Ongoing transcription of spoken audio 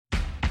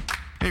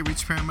Hey,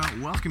 Reach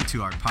Paramount, welcome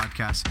to our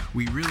podcast.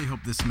 We really hope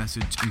this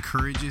message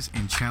encourages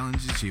and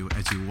challenges you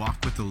as you walk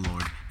with the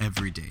Lord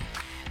every day.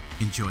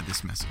 Enjoy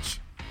this message.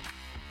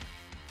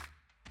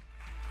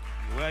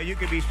 Well, you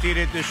can be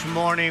seated this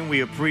morning. We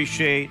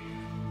appreciate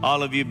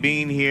all of you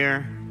being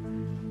here.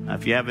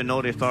 If you haven't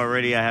noticed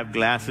already, I have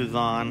glasses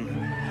on.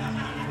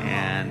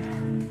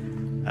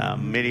 And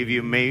many of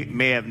you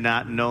may have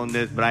not known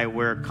this, but I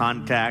wear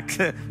contacts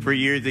for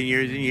years and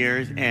years and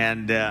years.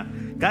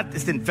 And got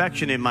this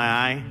infection in my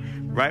eye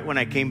right when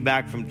I came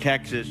back from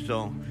Texas.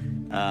 So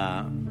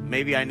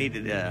maybe I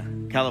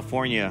needed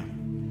California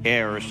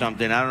air or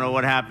something. I don't know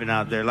what happened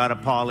out there. A lot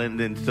of pollen.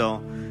 And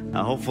so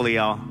hopefully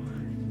I'll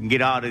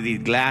get out of these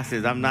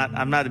glasses. I'm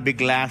not a big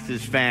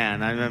glasses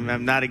fan.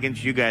 I'm not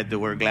against you guys that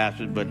wear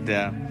glasses, but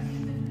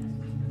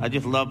I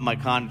just love my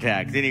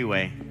contacts.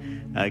 Anyway,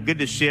 good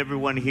to see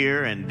everyone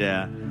here,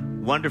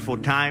 and wonderful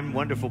time,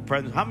 wonderful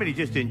presence. How many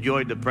just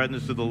enjoyed the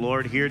presence of the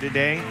Lord here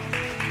today?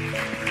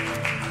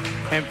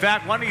 In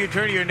fact, why don't you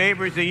turn to your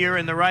neighbors that you're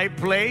in the right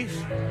place,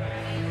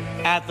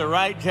 at the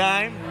right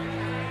time,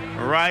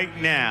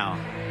 right now.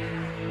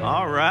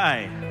 All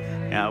right.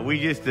 We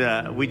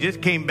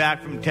just came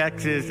back from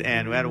Texas,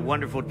 and we had a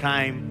wonderful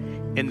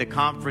time in the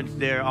conference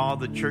there. All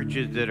the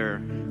churches that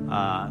are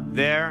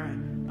there,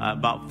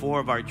 about 4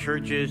 of our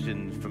churches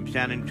and from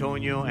San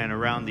Antonio and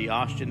around the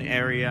Austin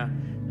area,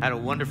 had a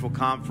wonderful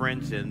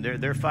conference, and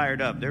they're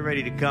fired up. They're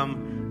ready to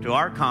come to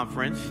our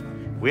conference.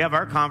 We have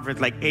our conference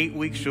like 8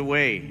 weeks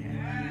away.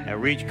 A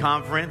Reach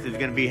Conference is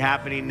going to be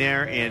happening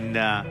there in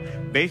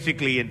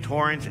basically in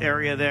Torrance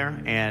area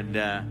there, and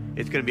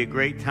it's going to be a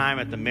great time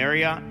at the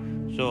Marriott.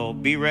 So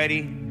be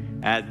ready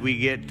as we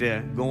get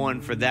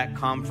going for that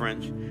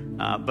conference.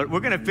 But we're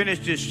going to finish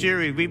this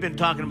series. We've been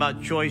talking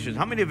about choices.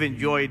 How many have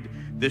enjoyed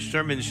this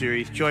sermon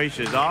series,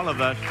 Choices? All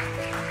of us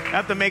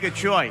have to make a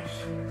choice.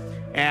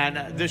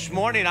 And this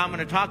morning I'm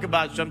going to talk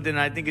about something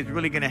I think is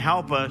really going to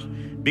help us,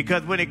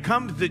 because when it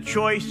comes to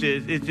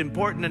choices, it's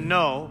important to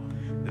know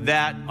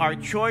that our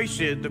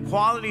choices, the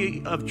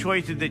quality of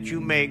choices that you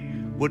make,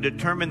 will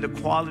determine the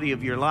quality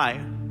of your life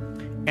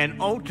and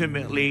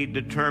ultimately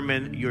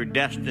determine your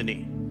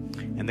destiny.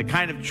 And the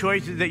kind of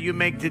choices that you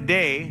make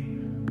today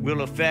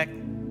will affect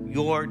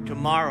your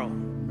tomorrow.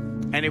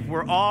 And if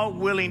we're all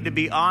willing to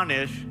be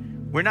honest,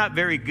 we're not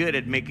very good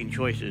at making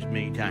choices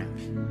many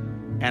times.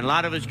 And a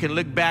lot of us can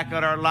look back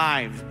at our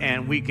lives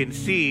and we can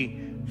see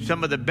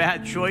some of the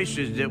bad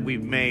choices that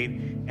we've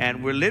made,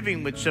 and we're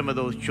living with some of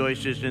those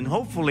choices. And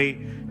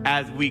hopefully,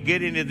 as we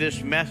get into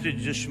this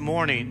message this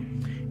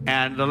morning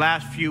and the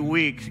last few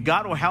weeks,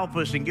 God will help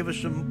us and give us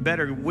some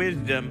better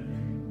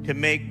wisdom to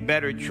make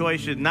better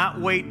choices.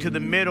 Not wait to the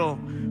middle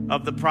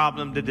of the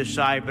problem to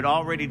decide, but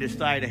already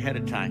decide ahead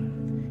of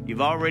time.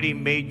 You've already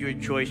made your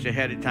choice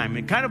ahead of time.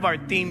 And kind of our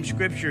theme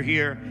scripture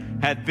here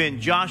has been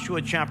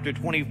Joshua chapter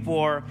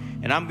 24,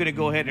 and I'm going to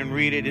go ahead and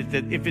read it. It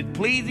says, if it's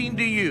pleasing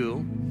to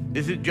you,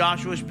 this is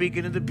Joshua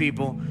speaking to the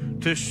people,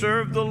 to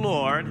serve the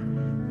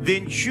Lord,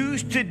 then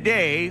choose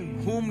today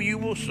whom you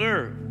will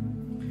serve.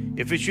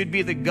 If it should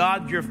be the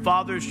gods your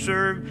fathers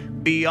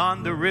served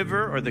beyond the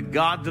river, or the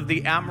gods of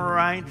the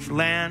Amorites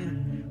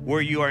land where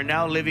you are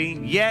now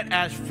living, yet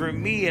as for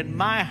me and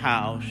my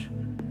house,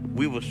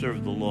 we will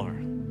serve the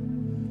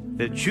Lord.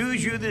 That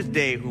choose you this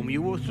day whom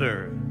you will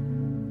serve,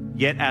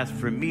 yet as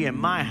for me and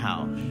my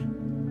house,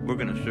 we're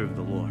going to serve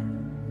the Lord.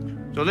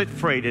 So let's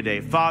pray today.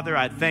 Father,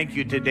 I thank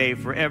you today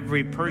for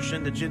every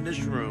person that's in this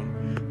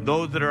room,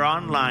 those that are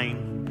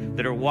online,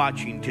 that are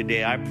watching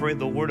today. I pray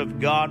the word of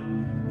God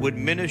would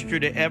minister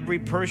to every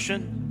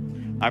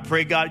person. I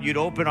pray, God, you'd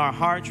open our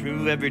hearts,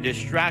 remove every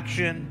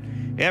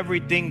distraction,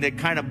 everything that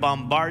kind of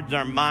bombards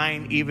our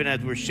mind, even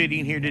as we're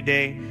sitting here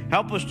today.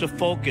 Help us to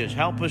focus.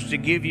 Help us to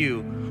give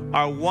you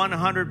our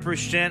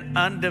 100%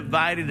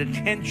 undivided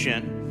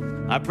attention.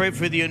 I pray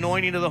for the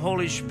anointing of the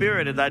Holy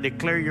Spirit as I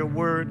declare your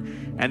word,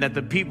 and that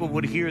the people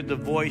would hear the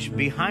voice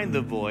behind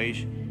the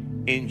voice.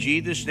 In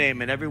Jesus'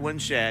 name. And everyone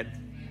said.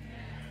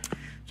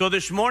 So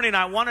this morning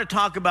I want to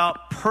talk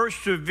about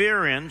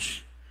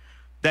perseverance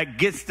that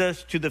gets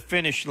us to the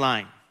finish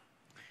line.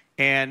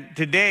 And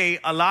today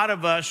a lot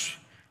of us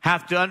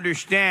have to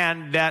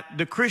understand that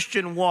the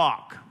Christian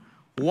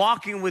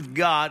walking with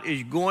God,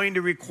 is going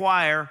to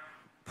require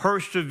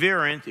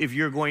perseverance if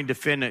you're going to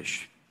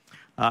finish.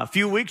 A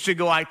few weeks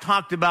ago, I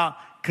talked about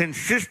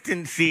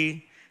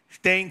consistency,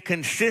 staying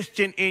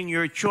consistent in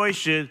your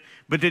choices.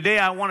 But today,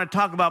 I want to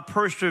talk about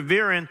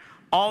perseverance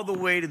all the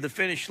way to the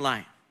finish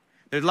line.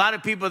 There's a lot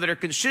of people that are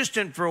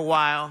consistent for a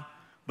while,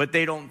 but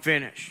they don't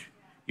finish.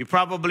 You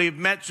probably have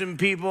met some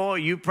people.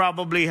 You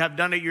probably have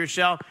done it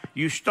yourself.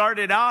 You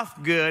started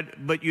off good,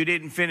 but you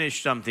didn't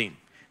finish something.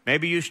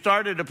 Maybe you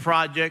started a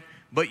project,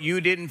 but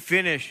you didn't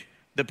finish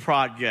the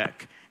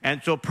project.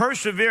 And so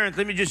perseverance,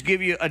 let me just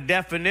give you a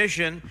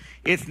definition.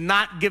 It's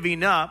not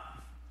giving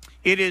up.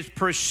 It is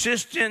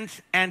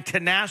persistence and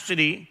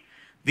tenacity,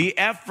 the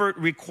effort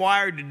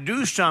required to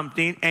do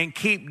something and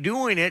keep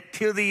doing it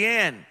till the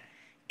end,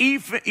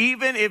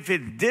 even if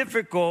it's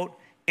difficult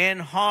and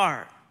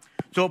hard.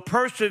 So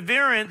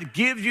perseverance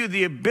gives you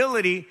the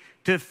ability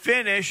to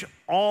finish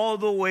all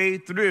the way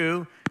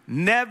through,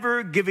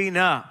 never giving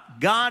up.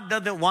 God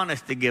doesn't want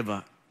us to give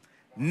up.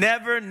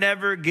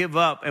 Never give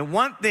up. And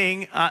one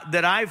thing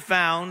that I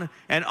found,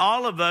 and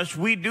all of us,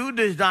 we do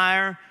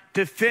desire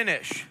to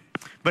finish.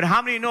 But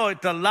how many know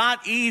it's a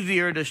lot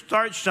easier to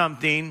start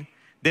something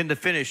than to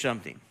finish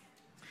something?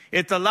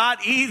 It's a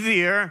lot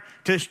easier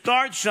to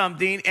start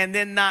something and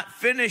then not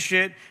finish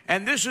it.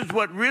 And this is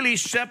what really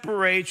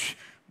separates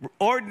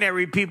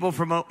ordinary people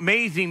from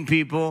amazing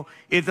people,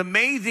 is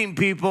amazing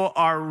people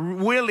are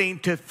willing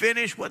to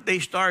finish what they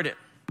started.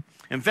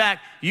 In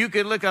fact, you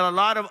can look at a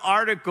lot of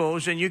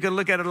articles and you can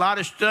look at a lot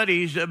of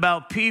studies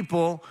about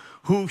people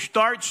who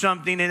start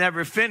something and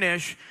never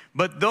finish,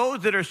 but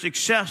those that are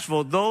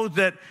successful, those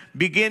that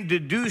begin to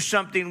do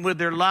something with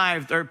their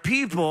lives, are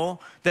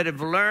people that have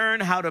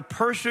learned how to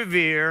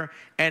persevere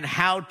and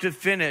how to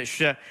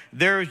finish.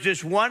 There's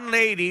just one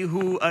lady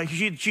who,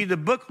 she's a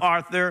book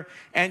author,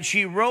 and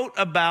she wrote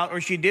about,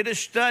 or she did a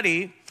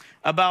study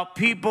about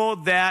people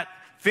that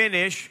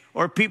finish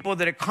or people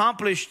that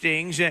accomplish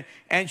things.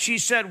 And she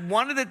said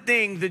one of the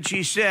things that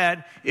she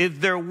said is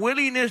their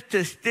willingness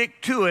to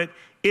stick to it.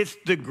 It's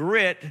the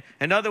grit.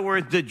 In other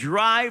words, the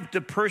drive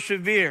to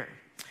persevere.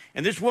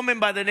 And this woman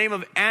by the name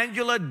of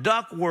Angela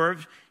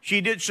Duckworth,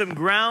 she did some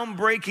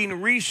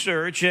groundbreaking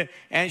research,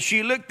 and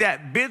she looked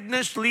at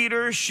business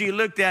leaders, she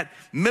looked at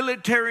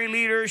military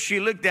leaders, she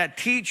looked at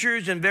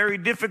teachers in very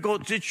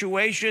difficult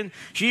situations.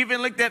 She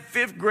even looked at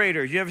fifth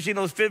graders. You ever seen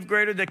those fifth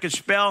graders that could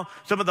spell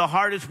some of the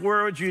hardest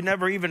words you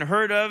never even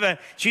heard of?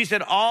 She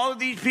said all of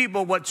these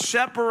people, what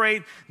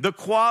separate the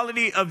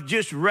quality of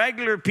just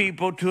regular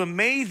people to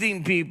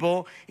amazing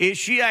people is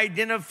she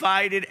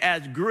identified it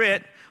as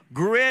grit.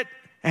 Grit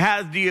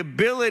has the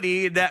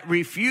ability that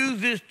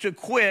refuses to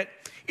quit.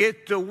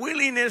 It's the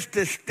willingness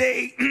to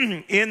stay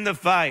in the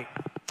fight.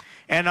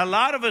 And a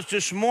lot of us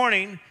this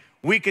morning,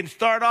 we can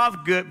start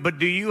off good, but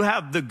do you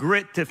have the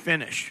grit to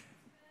finish?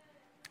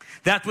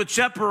 That's what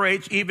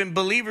separates even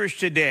believers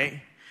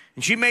today.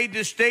 And she made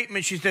this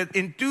statement. She said,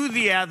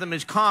 enthusiasm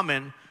is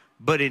common,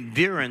 but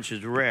endurance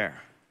is rare.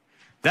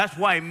 That's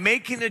why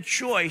making a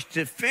choice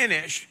to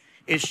finish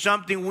is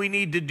something we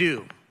need to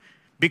do.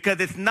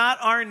 Because it's not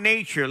our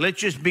nature. Let's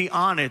just be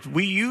honest.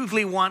 We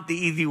usually want the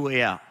easy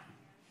way out.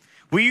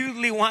 We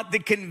usually want the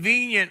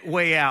convenient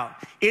way out.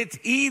 It's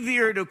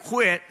easier to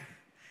quit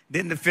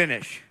than to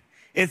finish.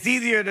 It's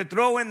easier to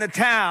throw in the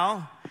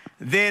towel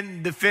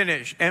than to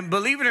finish. And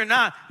believe it or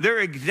not, there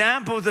are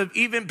examples of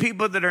even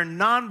people that are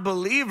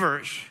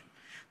non-believers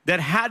that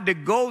had to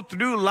go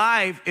through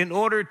life in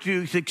order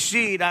to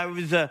succeed.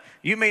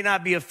 You may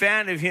not be a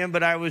fan of him,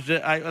 but I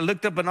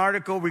looked up an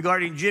article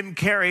regarding Jim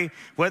Carrey,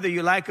 whether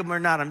you like him or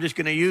not. I'm just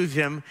going to use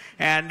him.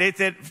 And they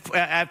said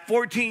at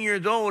 14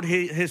 years old,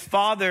 his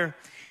father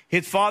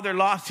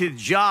lost his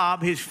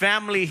job. His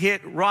family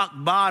hit rock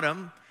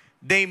bottom.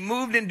 They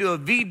moved into a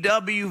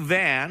VW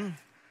van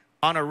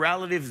on a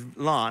relative's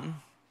lawn.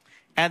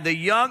 And the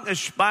young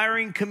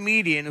aspiring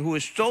comedian who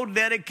was so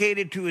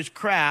dedicated to his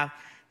craft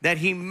that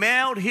he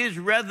mailed his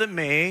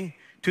resume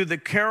to the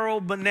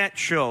Carol Burnett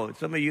Show.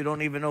 Some of you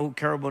don't even know who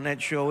Carol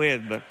Burnett Show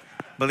is, but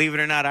believe it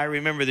or not, I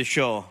remember the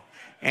show.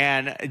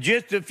 And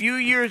just a few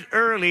years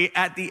early,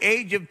 at the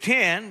age of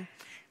 10,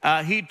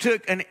 he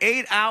took an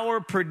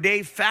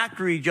 8-hour-per-day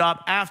factory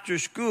job after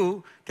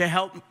school to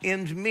help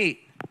ends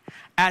meet.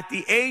 At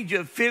the age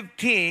of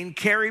 15,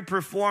 Carey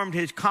performed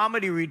his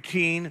comedy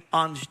routine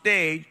on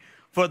stage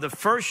for the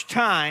first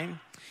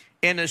time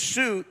in a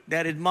suit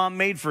that his mom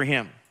made for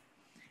him.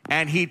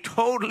 And he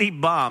totally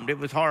bombed. It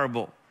was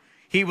horrible.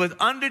 He was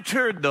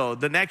undeterred, though.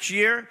 The next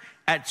year,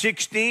 at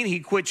 16, he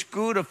quit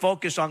school to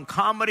focus on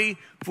comedy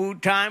full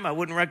time. I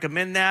wouldn't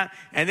recommend that.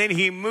 And then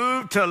he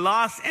moved to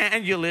Los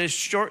Angeles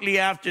shortly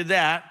after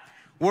that,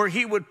 where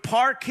he would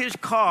park his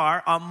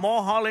car on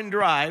Mulholland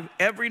Drive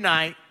every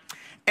night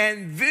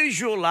and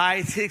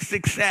visualize his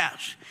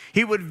success.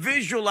 He would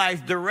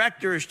visualize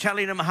directors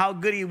telling him how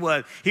good he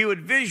was. He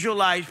would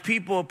visualize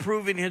people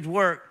approving his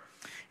work.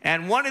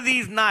 And one of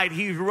these nights,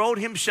 he wrote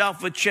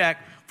himself a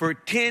check for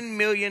 $10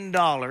 million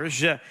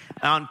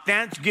on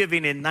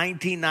Thanksgiving in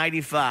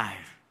 1995.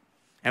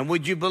 And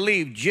would you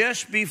believe,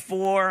 just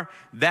before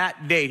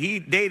that date, he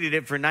dated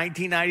it for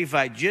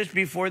 1995, just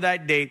before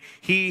that date,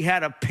 he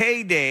had a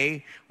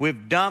payday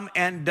with Dumb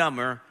and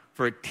Dumber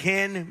for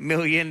 $10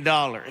 million.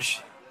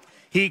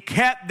 He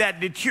kept that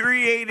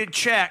deteriorated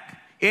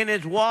check in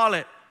his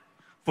wallet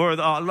for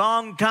a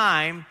long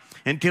time,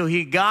 until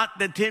he got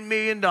the $10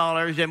 million,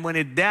 and when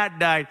his dad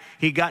died,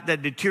 he got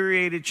that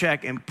deteriorated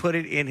check and put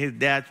it in his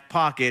dad's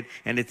pocket,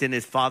 and it's in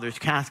his father's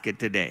casket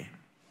today.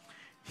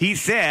 He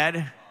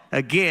said,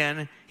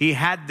 again, he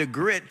had the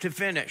grit to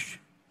finish.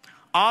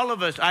 All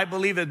of us, I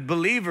believe as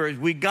believers,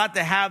 we got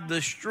to have the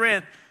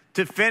strength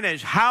to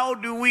finish. How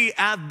do we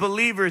as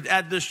believers,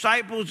 as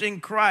disciples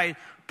in Christ,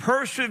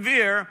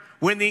 persevere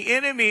when the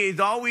enemy is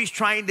always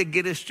trying to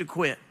get us to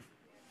quit?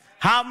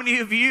 How many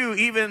of you,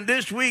 even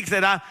this week,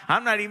 said,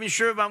 I'm not even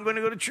sure if I'm going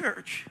to go to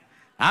church?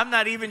 I'm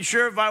not even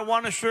sure if I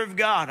want to serve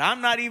God.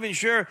 I'm not even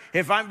sure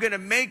if I'm going to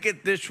make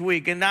it this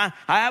week. And I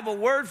have a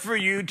word for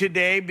you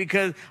today,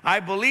 because I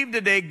believe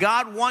today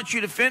God wants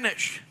you to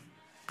finish.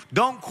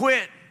 Don't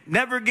quit.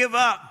 Never give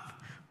up.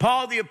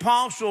 Paul the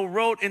Apostle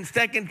wrote in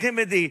 2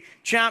 Timothy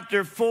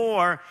chapter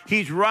 4,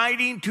 he's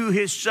writing to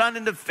his son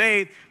in the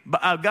faith,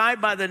 a guy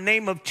by the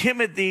name of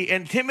Timothy.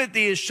 And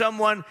Timothy is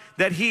someone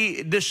that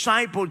he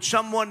discipled,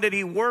 someone that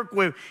he worked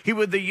with. He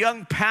was a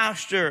young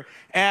pastor.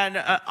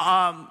 And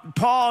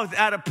Paul's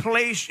at a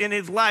place in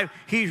his life.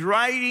 He's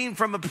writing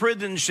from a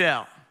prison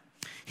cell.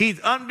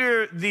 He's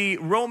under the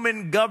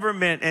Roman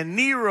government, and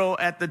Nero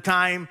at the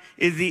time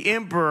is the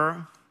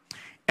emperor.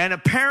 And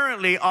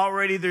apparently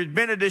already there's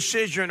been a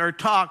decision or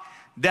talk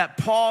that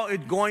Paul is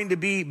going to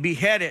be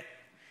beheaded.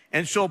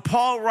 And so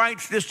Paul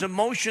writes this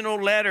emotional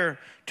letter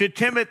to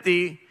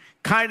Timothy,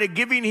 kind of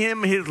giving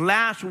him his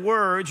last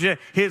words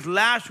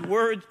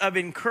of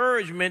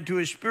encouragement to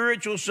his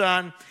spiritual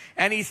son.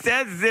 And he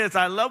says this,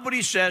 I love what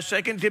he says,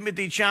 2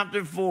 Timothy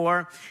chapter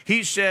 4.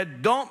 He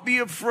said, don't be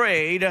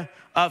afraid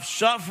of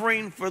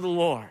suffering for the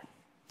Lord.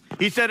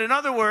 He said, in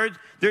other words,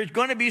 there's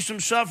going to be some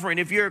suffering.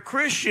 If you're a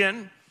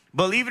Christian,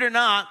 believe it or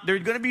not,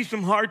 there's going to be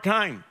some hard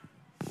time.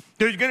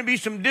 There's going to be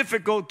some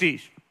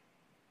difficulties.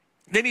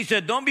 Then he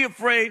said, don't be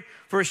afraid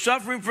for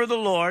suffering for the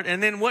Lord.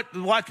 And then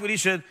watch what he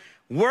said,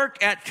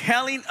 work at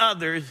telling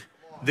others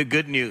the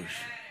good news.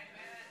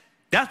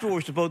 That's what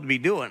we're supposed to be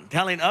doing,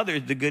 telling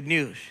others the good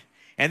news.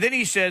 And then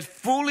he says,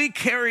 fully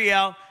carry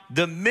out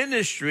the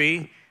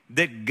ministry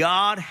that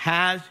God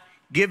has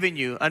given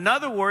you. In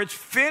other words,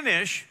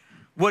 finish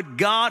what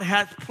God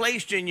has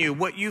placed in you,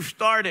 what you've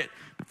started.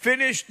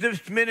 Finish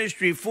this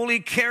ministry, fully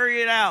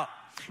carry it out.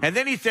 And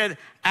then he said,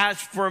 as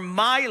for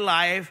my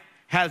life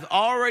has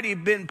already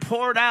been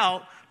poured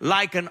out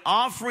like an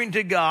offering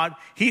to God.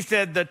 He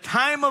said, the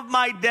time of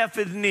my death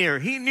is near.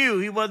 He knew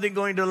he wasn't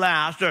going to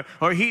last,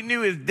 or he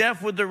knew his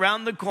death was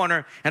around the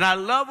corner. And I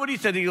love what he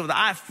said. He goes,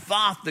 I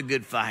fought the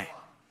good fight.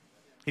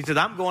 He said,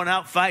 I'm going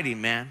out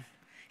fighting, man.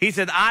 He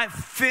said, I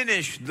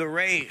finished the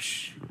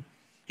race.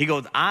 He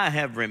goes, I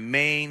have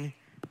remained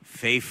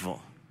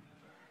faithful.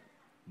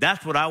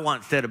 That's what I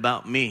want said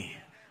about me.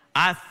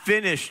 I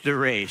finished the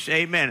race.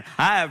 Amen.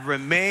 I have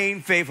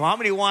remained faithful. How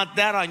many want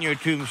that on your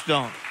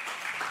tombstone?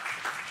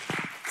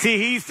 See,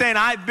 he's saying,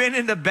 I've been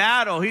in the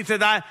battle. He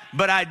said,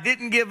 but I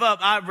didn't give up.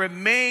 I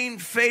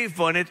remained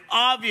faithful. And it's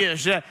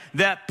obvious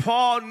that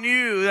Paul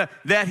knew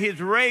that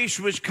his race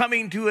was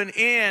coming to an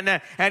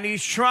end. And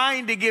he's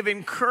trying to give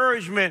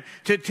encouragement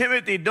to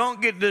Timothy.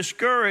 Don't get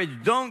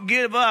discouraged. Don't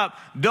give up.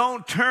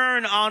 Don't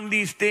turn on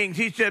these things.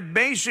 He said,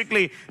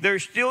 basically,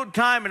 there's still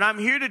time. And I'm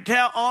here to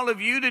tell all of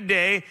you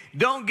today,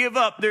 don't give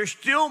up. There's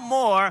still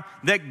more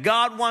that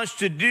God wants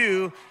to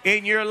do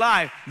in your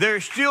life.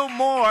 There's still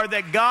more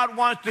that God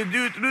wants to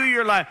do through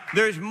your life.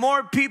 There's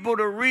more people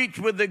to reach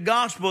with the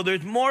gospel.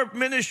 There's more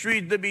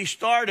ministries to be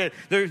started.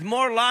 There's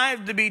more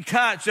lives to be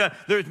touched.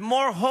 There's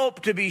more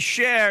hope to be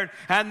shared.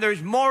 And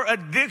there's more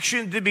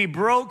addiction to be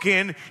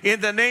broken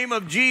in the name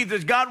of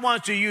Jesus. God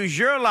wants to use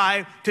your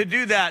life to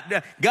do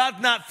that.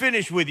 God's not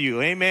finished with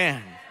you.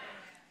 Amen.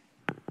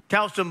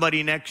 Tell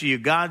somebody next to you,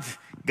 God's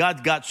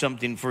got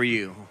something for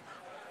you.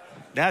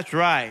 That's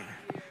right.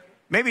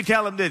 Maybe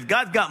tell them this,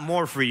 God's got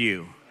more for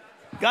you.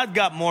 God's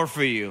got more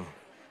for you.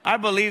 I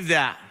believe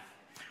that.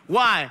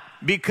 Why?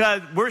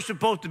 Because we're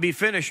supposed to be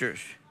finishers.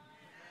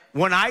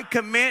 When I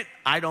commit,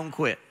 I don't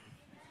quit.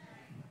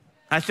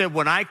 I said,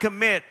 when I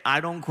commit, I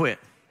don't quit.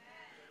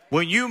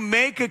 When you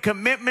make a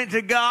commitment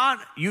to God,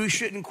 you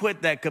shouldn't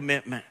quit that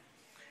commitment.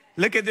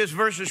 Look at this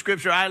verse of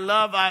scripture.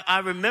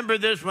 I remember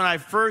this when I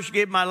first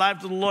gave my life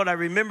to the Lord. I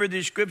remember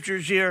these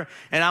scriptures here,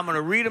 and I'm going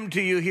to read them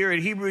to you here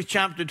in Hebrews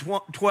chapter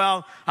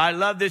 12. I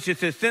love this. It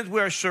says, since we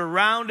are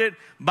surrounded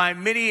by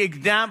many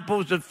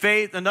examples of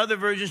faith, another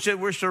version said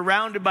we're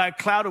surrounded by a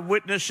cloud of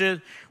witnesses,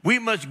 we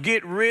must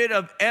get rid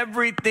of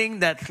everything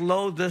that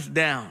slows us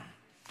down,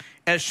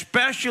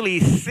 especially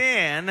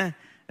sin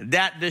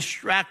that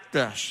distracts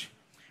us.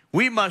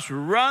 We must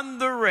run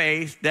the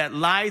race that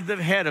lies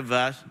ahead of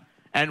us,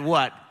 and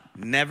what?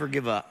 Never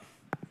give up.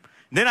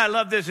 Then I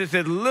love this. It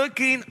says,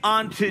 looking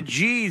unto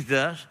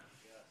Jesus,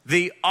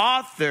 the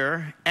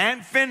author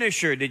and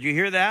finisher, did you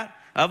hear that?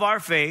 Of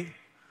our faith,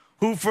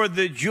 who for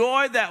the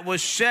joy that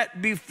was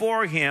set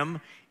before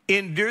him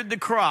endured the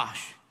cross,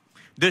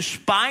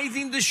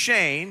 despising the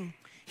shame,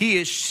 he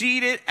is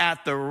seated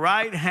at the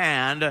right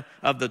hand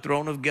of the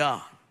throne of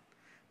God.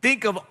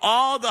 Think of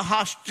all the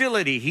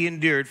hostility he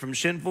endured from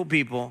sinful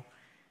people.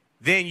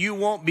 Then you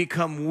won't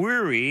become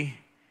weary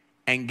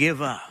and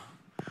give up.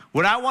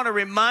 What I want to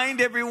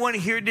remind everyone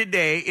here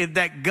today is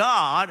that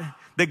God,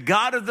 the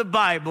God of the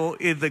Bible,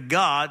 is the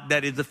God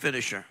that is the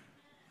finisher.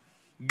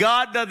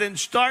 God doesn't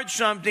start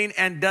something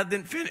and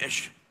doesn't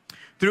finish.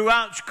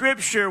 Throughout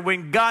Scripture,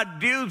 when God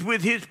deals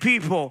with his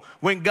people,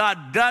 when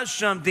God does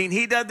something,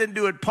 he doesn't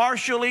do it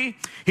partially.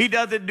 He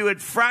doesn't do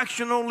it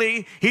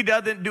fractionally. He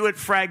doesn't do it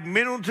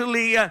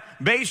fragmentally.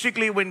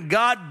 Basically, when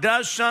God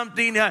does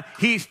something,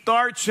 he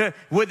starts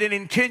with an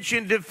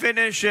intention to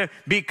finish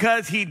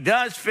because he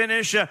does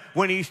finish.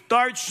 When he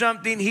starts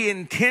something, he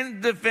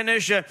intends to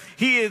finish.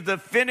 He is the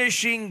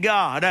finishing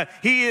God.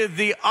 He is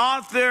the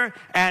author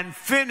and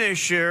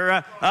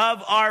finisher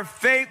of our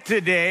faith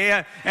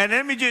today. And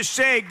let me just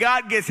say,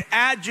 God gets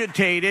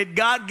agitated,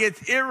 God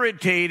gets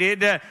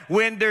irritated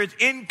when there's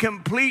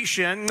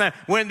incompletion,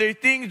 when the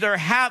things are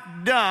half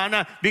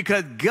done,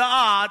 because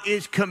God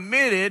is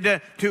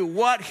committed to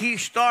what he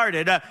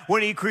started.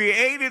 When he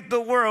created the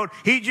world,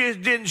 he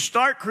just didn't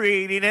start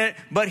creating it,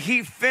 but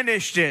he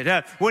finished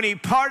it. When he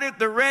parted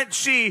the Red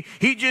Sea,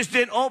 he just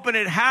didn't open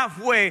it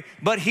halfway,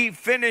 but he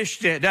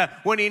finished it.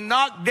 When he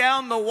knocked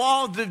down the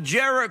walls of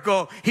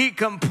Jericho, he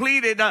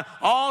completed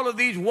all of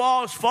these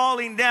walls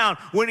falling down.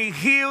 When he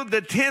healed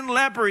the 10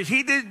 lepers,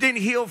 he didn't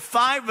heal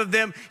 5 of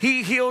them,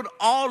 he healed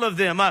all of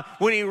them.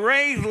 When he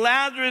raised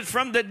Lazarus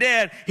from the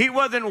dead, he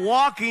wasn't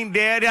walking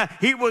dead,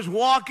 he was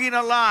walking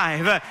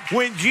alive.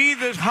 When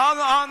Jesus hung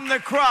on the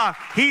cross,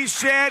 he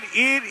said,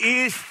 "It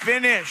is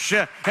finished."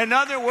 In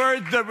other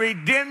words, the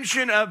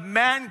redemption of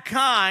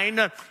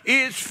mankind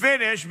is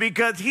finished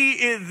because he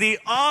is the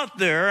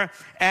author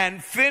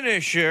and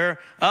finisher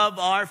of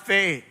our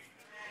faith.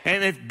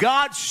 And if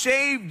God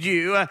saved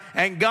you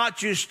and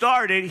got you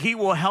started, he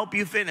will help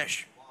you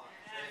finish.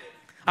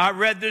 I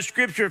read the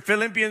scripture,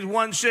 Philippians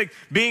 1:6,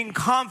 being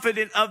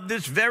confident of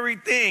this very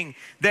thing,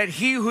 that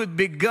he who had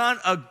begun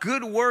a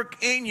good work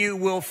in you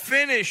will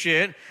finish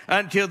it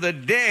until the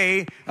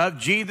day of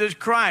Jesus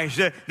Christ.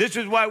 This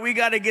is why we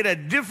got to get a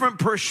different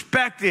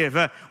perspective.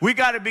 We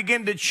got to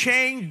begin to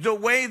change the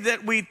way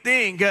that we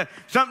think.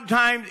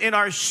 Sometimes in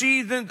our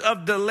seasons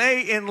of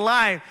delay in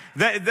life,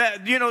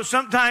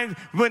 sometimes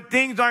when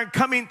things aren't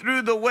coming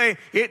through the way,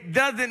 it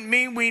doesn't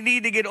mean we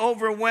need to get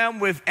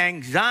overwhelmed with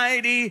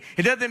anxiety.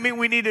 It doesn't mean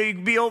we need to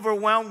be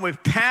overwhelmed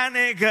with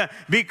panic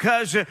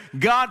because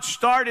God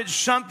started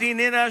something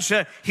in us.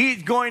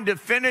 He's going to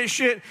finish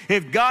it.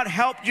 If God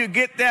helped you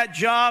get that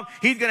job,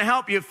 he's going to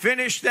help you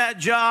finish that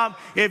job.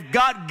 If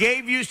God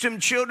gave you some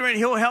children,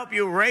 he'll help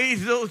you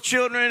raise those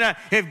children.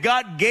 If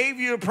God gave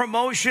you a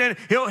promotion,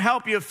 he'll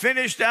help you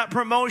finish that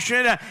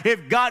promotion.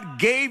 If God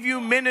gave you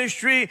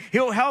ministry,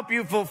 he'll help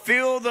you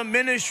fulfill the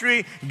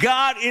ministry.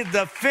 God is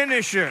the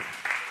finisher.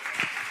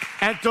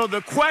 And so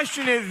the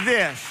question is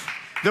this.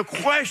 The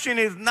question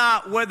is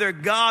not whether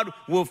God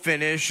will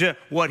finish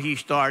what he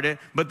started,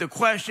 but the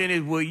question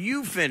is, will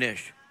you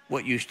finish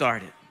what you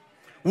started?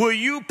 Will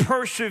you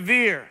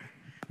persevere?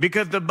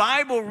 Because the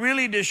Bible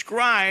really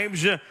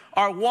describes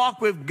our walk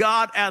with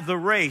God as a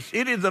race.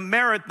 It is a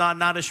marathon,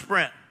 not a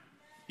sprint.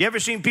 You ever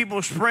seen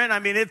people sprint? I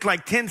mean, it's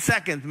like 10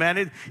 seconds,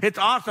 man. It's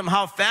awesome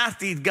how fast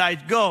these guys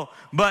go.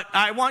 But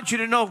I want you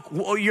to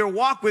know, your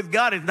walk with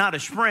God is not a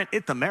sprint.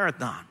 It's a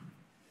marathon.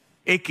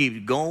 It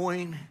keeps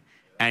going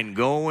and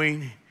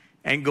going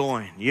and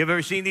going. You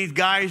ever seen these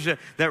guys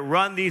that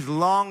run these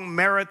long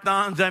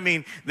marathons? I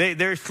mean,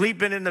 they're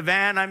sleeping in the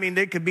van. I mean,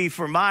 they could be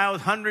for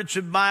miles, hundreds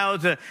of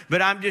miles.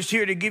 But I'm just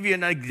here to give you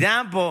an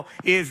example,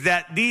 is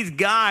that these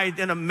guys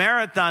in a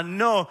marathon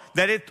know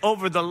that it's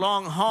over the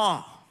long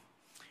haul.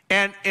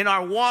 And in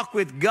our walk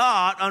with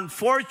God,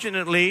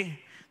 unfortunately,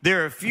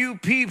 there are a few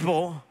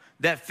people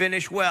that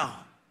finish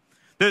well.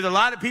 There's a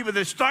lot of people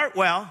that start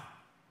well,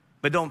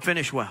 but don't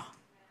finish well.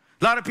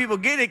 A lot of people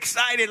get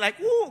excited like,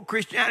 "Ooh,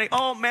 Christianity,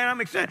 oh man,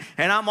 I'm excited."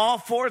 And I'm all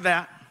for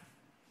that.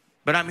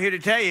 But I'm here to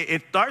tell you,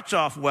 it starts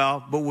off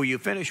well, but will you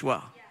finish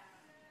well?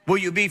 Will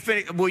you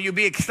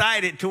be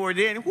excited toward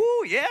the end? Woo,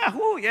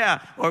 yeah.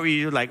 Or are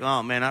you like,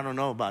 "Oh man, I don't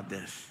know about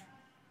this.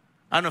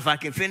 I don't know if I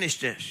can finish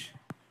this."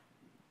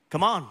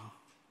 Come on.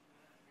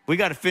 We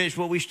got to finish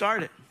what we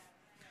started.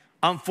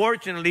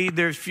 Unfortunately,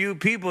 there's few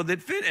people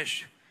that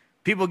finish.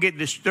 People get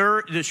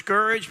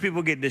discouraged.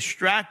 People get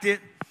distracted.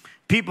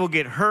 People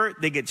get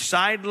hurt, they get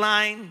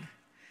sidelined,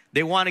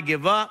 they want to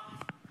give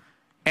up.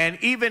 And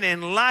even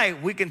in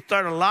life, we can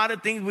start a lot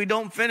of things we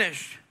don't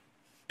finish.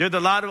 There's a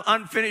lot of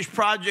unfinished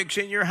projects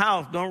in your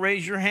house. Don't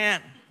raise your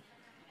hand.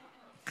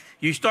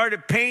 You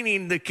started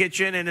painting the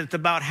kitchen and it's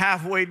about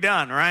halfway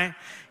done, right?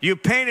 You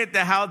painted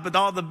the house, but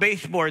all the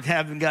baseboards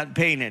haven't gotten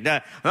painted.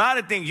 A lot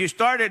of things. You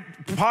started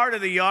part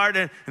of the yard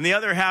and the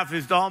other half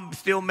is all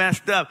still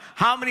messed up.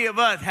 How many of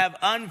us have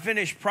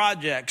unfinished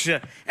projects?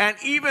 And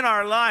even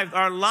our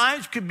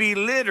lives could be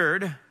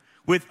littered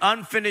with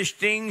unfinished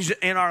things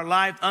in our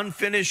life,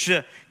 unfinished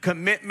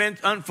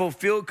commitments,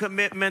 unfulfilled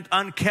commitments,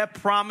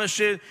 unkept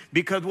promises,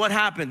 because what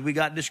happened? We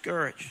got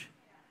discouraged.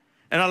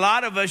 And a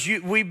lot of us,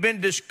 we've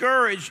been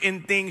discouraged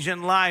in things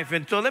in life.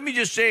 And so let me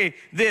just say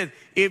this.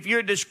 If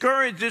you're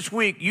discouraged this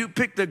week, you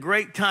picked a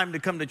great time to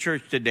come to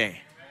church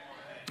today.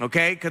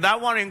 Okay? Because I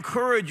want to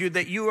encourage you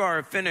that you are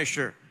a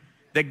finisher.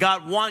 That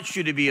God wants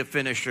you to be a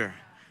finisher.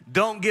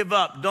 Don't give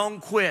up. Don't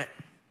quit.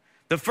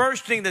 The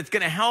first thing that's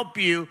going to help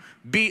you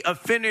be a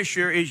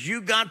finisher is you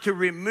got to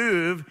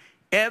remove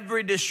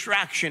every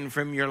distraction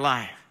from your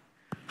life.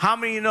 How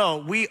many of you know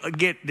we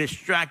get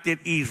distracted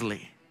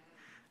easily?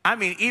 I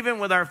mean, even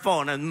with our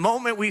phone, the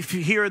moment we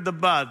hear the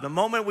buzz, the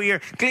moment we hear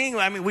cling,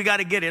 I mean, we got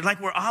to get it. It's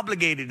like we're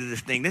obligated to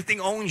this thing. This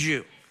thing owns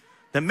you.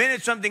 The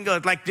minute something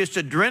goes, like this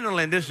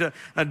adrenaline, this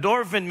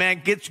endorphin,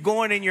 man, gets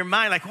going in your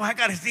mind. Like, oh, I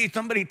got to see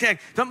somebody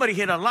text. Somebody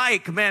hit a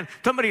like, man.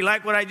 Somebody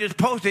liked what I just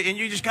posted, and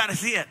you just got to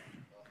see it.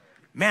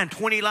 Man,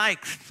 20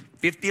 likes,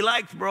 50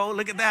 likes, bro.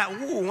 Look at that.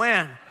 Ooh,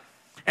 man.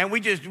 And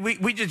we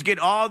just get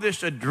all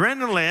this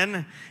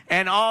adrenaline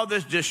and all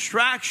this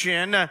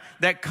distraction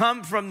that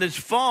comes from this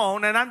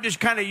phone. And I'm just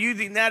kind of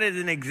using that as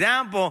an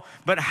example.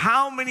 But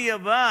how many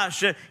of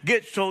us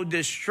get so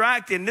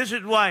distracted? And this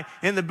is why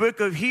in the book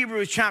of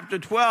Hebrews chapter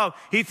 12,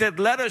 he said,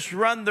 let us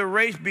run the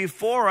race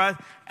before us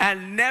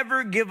and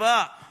never give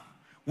up.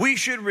 We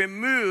should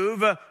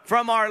remove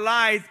from our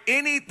life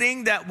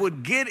anything that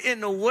would get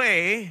in the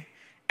way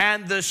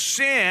and the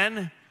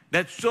sin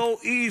that so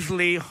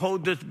easily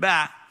holds us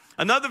back.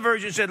 Another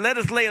version said, let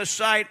us lay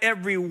aside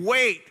every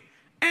weight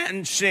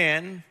and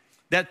sin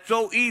that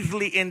so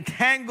easily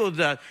entangles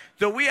us.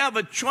 So we have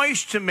a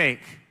choice to make.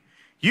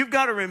 You've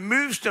got to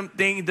remove some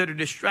things that are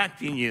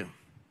distracting you.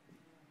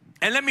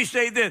 And let me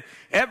say this,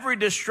 every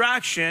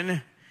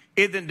distraction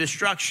isn't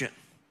destruction.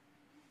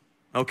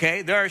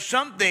 Okay? There are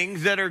some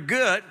things that are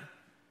good,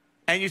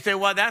 and you say,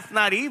 well, that's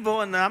not evil,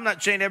 and I'm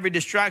not saying every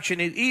distraction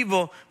is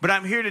evil, but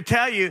I'm here to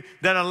tell you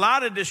that a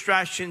lot of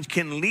distractions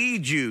can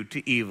lead you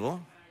to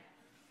evil,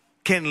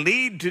 can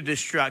lead to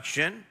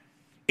destruction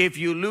if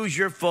you lose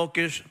your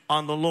focus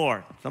on the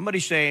Lord. Somebody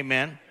say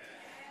amen.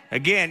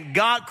 Again,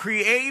 God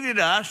created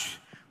us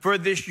for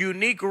this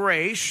unique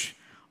race.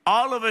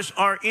 All of us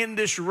are in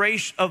this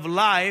race of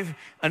life,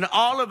 and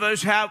all of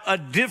us have a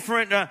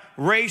different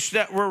race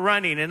that we're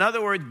running. In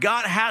other words,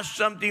 God has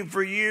something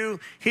for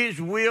you,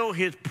 His will,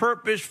 His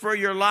purpose for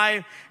your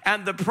life.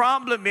 And the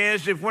problem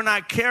is, if we're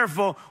not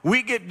careful,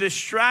 we get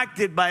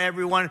distracted by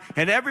everyone,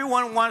 and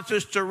everyone wants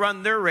us to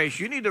run their race.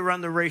 You need to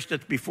run the race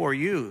that's before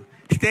you.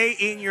 Stay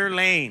in your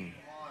lane.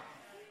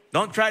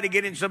 Don't try to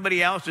get in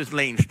somebody else's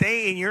lane.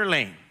 Stay in your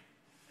lane.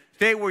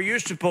 Stay where you're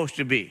supposed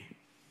to be.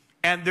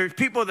 And there's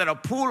people that'll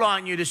pull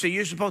on you to say,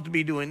 you're supposed to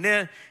be doing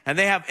this. And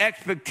they have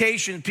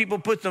expectations. People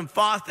put some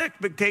false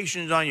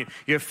expectations on you.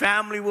 Your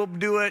family will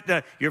do it.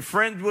 Your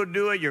friends will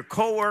do it. Your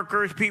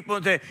coworkers, people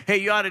say, hey,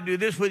 you ought to do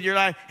this with your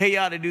life. Hey, you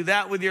ought to do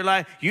that with your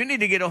life. You need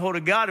to get a hold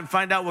of God and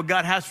find out what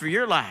God has for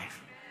your life.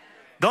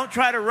 Don't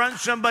try to run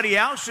somebody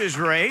else's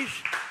race.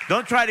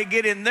 Don't try to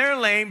get in their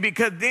lane,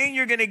 because then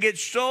you're going to get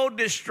so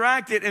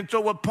distracted. And so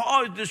what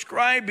Paul is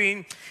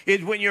describing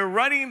is when you're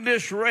running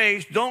this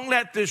race, don't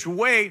let this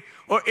weight,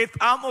 or it's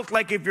almost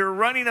like if you're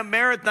running a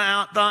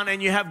marathon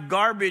and you have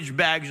garbage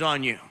bags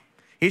on you.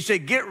 He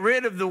said, get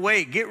rid of the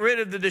weight, get rid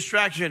of the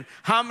distraction.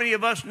 How many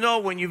of us know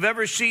when you've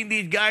ever seen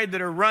these guys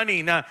that are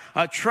running a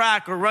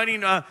track or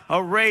running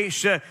a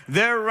race,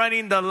 they're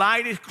running the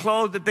lightest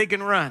clothes that they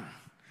can run.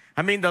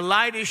 I mean, the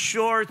lightest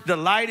shorts, the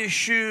lightest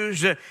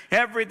shoes,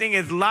 everything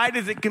as light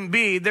as it can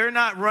be. They're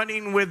not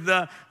running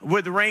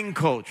with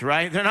raincoats,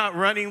 right? They're not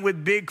running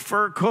with big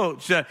fur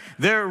coats.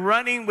 They're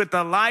running with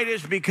the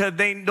lightest because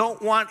they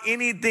don't want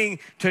anything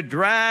to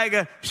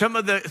drag. Some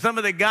of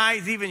the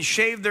guys even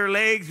shave their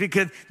legs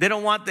because they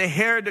don't want the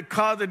hair to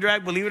cause the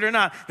drag. Believe it or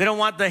not, they don't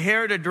want the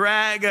hair to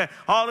drag.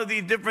 All of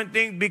these different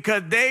things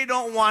because they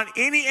don't want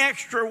any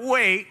extra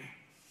weight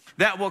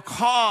that will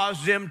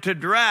cause them to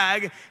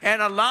drag.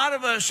 And a lot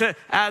of us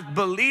as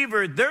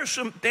believers, there's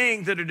some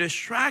things that are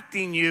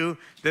distracting you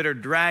that are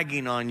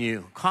dragging on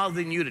you,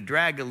 causing you to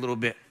drag a little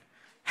bit.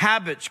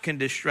 Habits can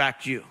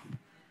distract you.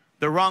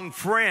 The wrong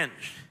friends.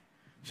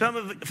 Some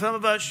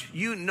of us,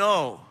 you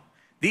know,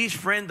 these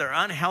friends are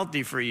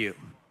unhealthy for you.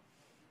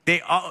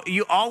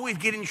 You always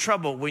get in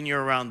trouble when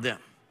you're around them.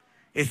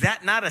 Is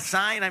that not a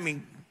sign? I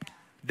mean,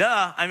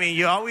 duh. I mean,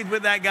 you're always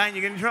with that guy and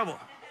you get in trouble.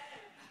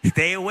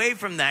 Stay away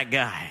from that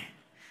guy.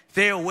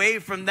 Stay away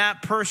from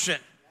that person.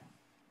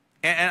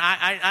 And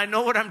I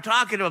know what I'm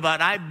talking about.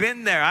 I've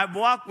been there. I've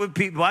walked with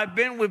people. I've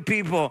been with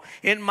people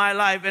in my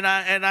life. And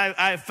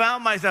I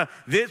found myself,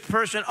 this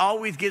person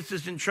always gets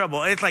us in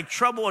trouble. It's like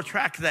trouble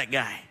attracts that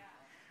guy.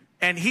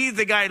 And he's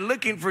the guy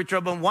looking for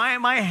trouble. And why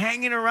am I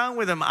hanging around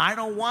with him? I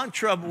don't want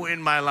trouble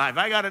in my life.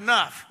 I got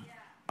enough.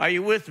 Are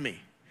you with me?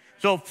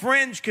 So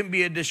friends can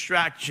be a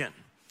distraction.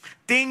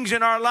 Things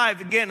in our life.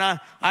 Again,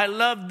 I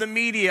love the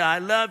media. I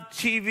love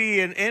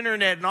TV and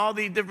internet and all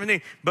these different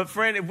things. But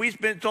friend, if we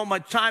spend so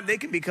much time, they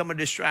can become a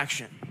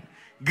distraction.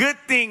 Good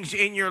things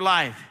in your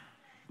life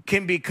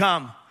can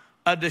become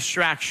a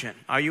distraction.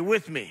 Are you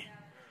with me?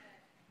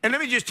 And let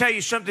me just tell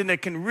you something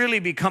that can really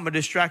become a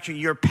distraction.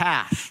 Your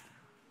past.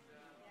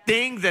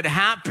 Things that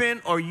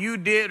happened or you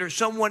did or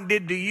someone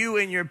did to you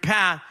in your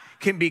past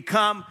can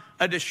become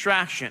a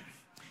distraction.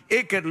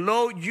 It could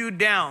load you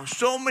down.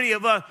 So many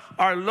of us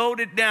are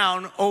loaded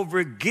down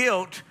over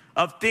guilt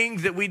of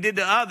things that we did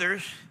to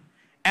others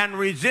and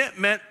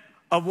resentment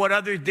of what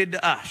others did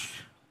to us.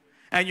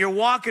 And you're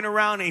walking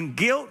around in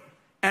guilt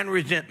and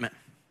resentment.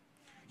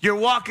 You're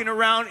walking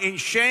around in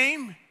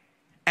shame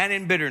and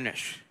in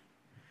bitterness.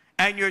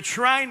 and you're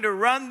trying to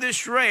run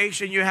this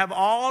race and you have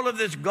all of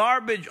this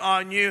garbage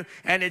on you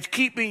and it's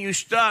keeping you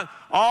stuck,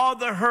 all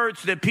the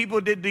hurts that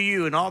people did to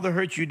you and all the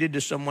hurts you did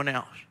to someone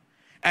else.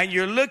 And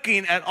you're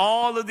looking at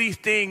all of these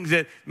things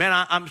that,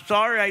 man, I'm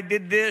sorry I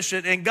did this.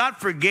 And God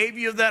forgave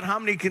you of that. How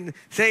many can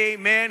say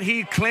amen?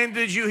 He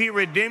cleanses you. He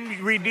redeemed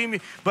you.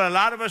 But a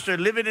lot of us are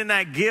living in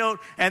that guilt.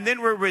 And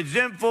then we're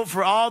resentful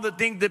for all the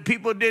things that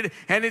people did.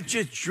 And it's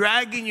just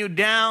dragging you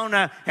down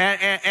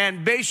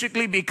and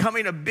basically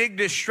becoming a big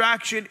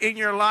distraction in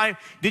your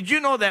life. Did you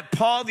know that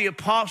Paul the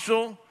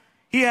Apostle,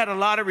 he had a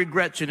lot of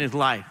regrets in his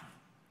life.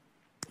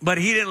 But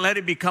he didn't let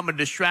it become a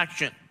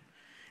distraction.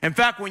 In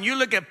fact, when you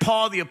look at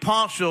Paul the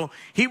Apostle,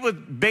 he was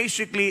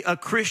basically a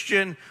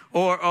Christian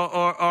or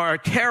a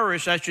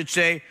terrorist, I should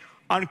say,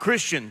 on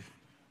Christians.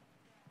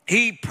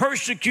 He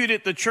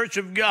persecuted the church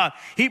of God.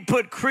 He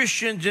put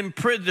Christians in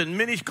prison.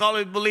 Many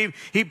scholars believe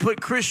he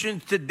put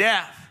Christians to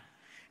death.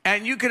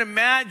 And you can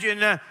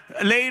imagine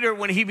later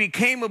when he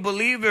became a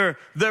believer,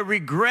 the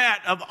regret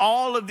of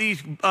all of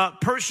these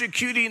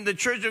persecuting the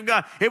church of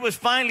God. It was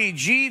finally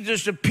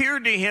Jesus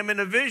appeared to him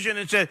in a vision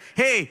and said,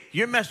 hey,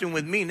 you're messing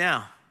with me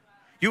now.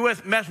 You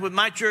mess with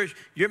my church,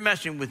 you're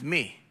messing with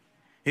me.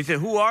 He said,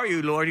 who are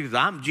you, Lord? He goes,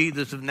 I'm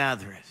Jesus of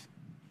Nazareth.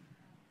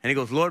 And he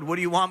goes, Lord, what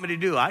do you want me to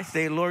do? I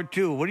say, Lord,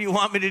 too. What do you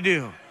want me to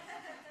do?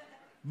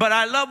 But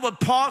I love what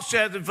Paul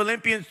says in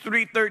Philippians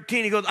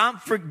 3:13. He goes, I'm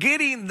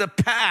forgetting the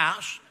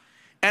past,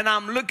 and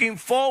I'm looking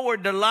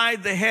forward to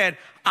lies ahead.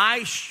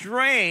 I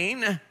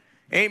strain,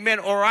 amen,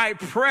 or I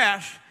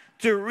press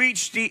to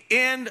reach the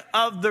end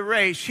of the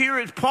race. Here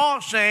is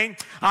Paul saying,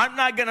 I'm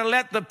not going to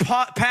let the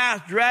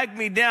past drag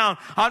me down.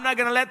 I'm not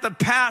going to let the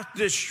past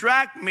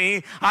distract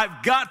me.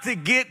 I've got to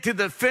get to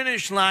the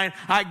finish line.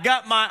 I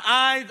got my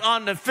eyes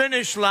on the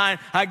finish line.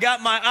 I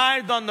got my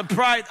eyes on the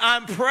prize.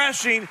 I'm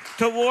pressing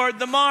toward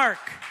the mark.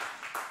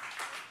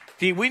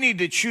 See, we need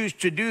to choose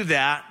to do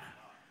that,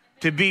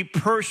 to be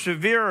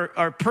persevere,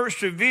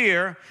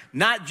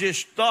 not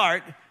just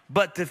start,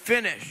 but to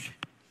finish.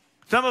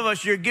 Some of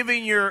us, you're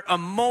giving your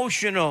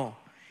emotional,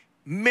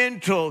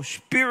 mental,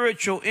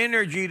 spiritual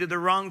energy to the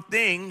wrong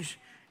things,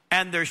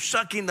 and they're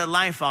sucking the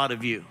life out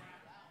of you.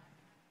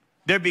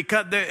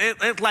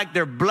 It's like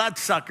they're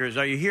bloodsuckers.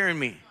 Are you hearing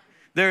me?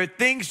 There are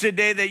things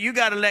today that you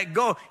got to let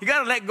go. You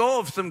got to let go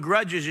of some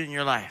grudges in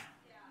your life.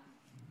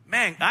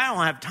 Man, I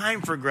don't have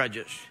time for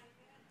grudges.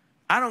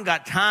 I don't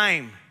got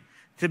time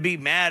to be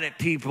mad at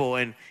people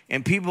and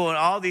people and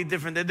all these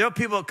different, there are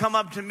people that come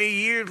up to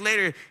me years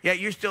later, yeah,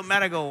 you're still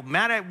mad. I go,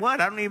 mad at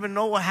what? I don't even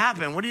know what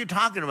happened. What are you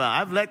talking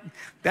about? I've let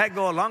that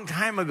go a long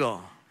time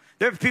ago.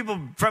 There's people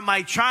from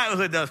my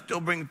childhood that still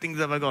bring things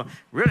up. I go,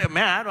 really,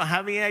 man, I don't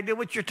have any idea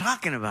what you're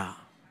talking about.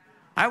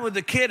 I was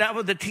a kid. I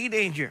was a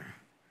teenager.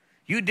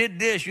 You did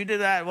this, you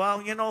did that.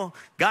 Well, you know,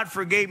 God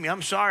forgave me.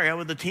 I'm sorry. I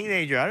was a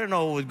teenager. I didn't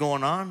know what was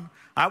going on.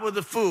 I was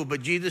a fool,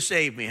 but Jesus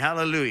saved me.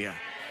 Hallelujah.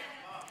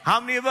 How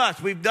many of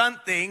us, we've done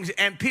things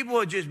and people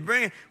are just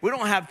bringing, we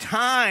don't have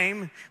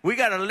time. We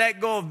got to let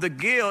go of the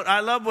guilt.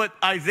 I love what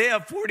Isaiah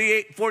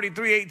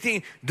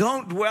 43:18,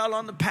 don't dwell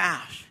on the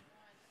past.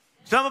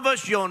 Some of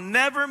us, you'll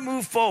never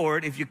move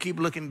forward if you keep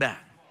looking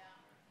back.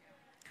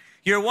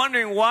 You're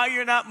wondering why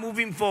you're not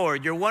moving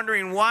forward. You're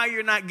wondering why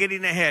you're not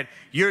getting ahead.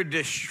 You're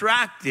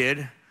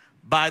distracted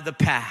by the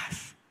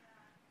past.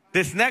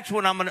 This next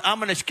one, I'm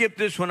gonna skip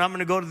this one. I'm going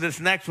to go to this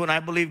next one.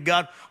 I believe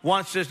God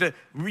wants us to,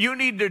 you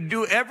need to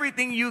do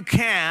everything you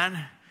can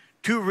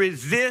to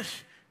resist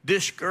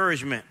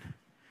discouragement.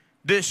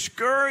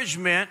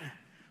 Discouragement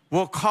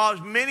will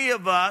cause many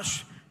of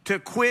us to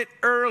quit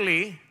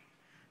early,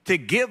 to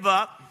give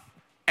up,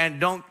 and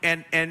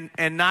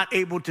not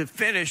able to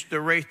finish the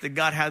race that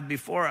God has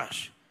before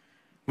us.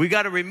 We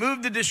got to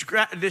remove the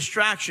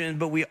distractions,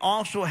 but we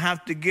also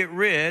have to get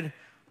rid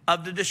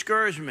of the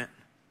discouragement.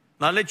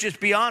 Now, let's just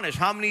be honest.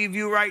 How many of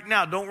you right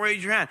now, don't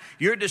raise your hand,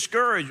 you're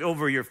discouraged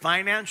over your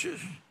finances?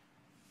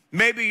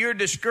 Maybe you're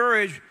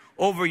discouraged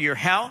over your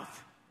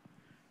health.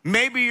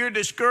 Maybe you're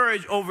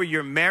discouraged over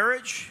your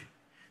marriage.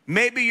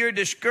 Maybe you're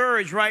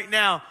discouraged right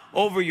now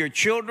over your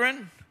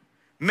children.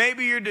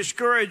 Maybe you're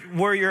discouraged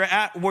where you're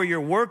at, where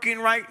you're working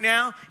right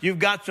now. You've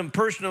got some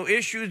personal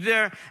issues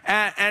there.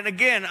 And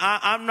again,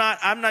 I'm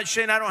not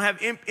saying I don't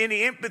have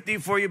any empathy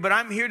for you, but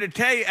I'm here to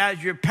tell you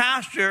as your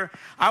pastor,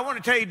 I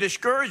want to tell you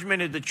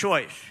discouragement is the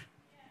choice.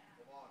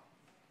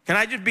 Can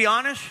I just be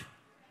honest?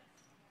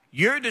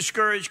 You're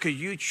discouraged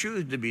because you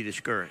choose to be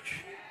discouraged.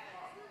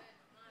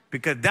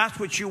 Because that's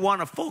what you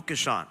want to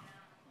focus on.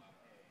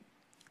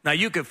 Now,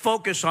 you can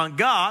focus on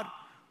God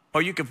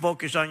or you can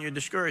focus on your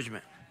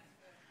discouragement.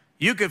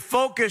 You can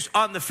focus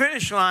on the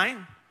finish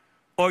line,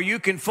 or you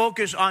can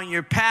focus on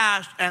your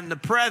past and the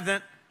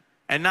present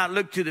and not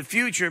look to the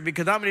future,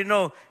 because how many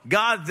know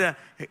God's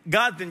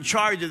in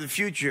charge of the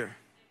future?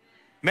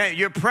 Man,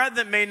 your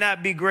present may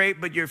not be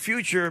great, but your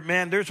future,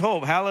 man, there's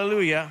hope.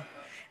 Hallelujah.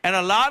 And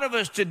a lot of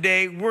us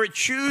today, we're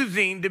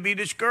choosing to be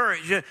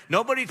discouraged.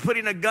 Nobody's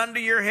putting a gun to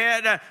your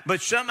head,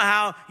 but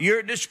somehow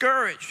you're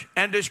discouraged.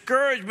 And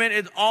discouragement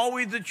is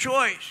always the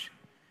choice.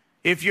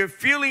 if you're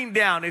feeling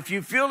down, if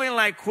you're feeling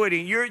like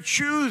quitting, you're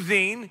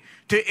choosing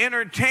to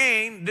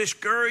entertain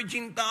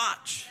discouraging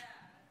thoughts.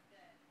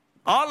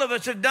 All of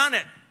us have done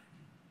it,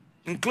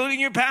 including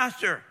your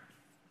pastor.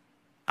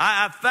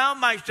 I found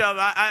myself,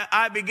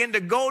 I begin to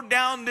go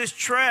down this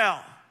trail.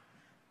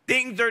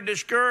 Things are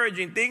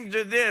discouraging. Things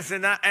are this.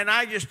 And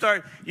I just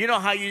start, you know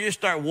how you just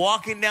start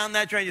walking down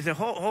that trail? You say,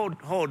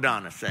 hold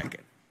on a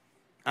second.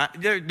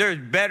 There's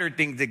better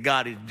things that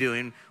God is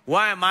doing.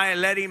 Why am I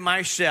letting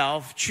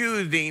myself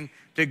choosing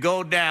to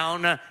go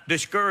down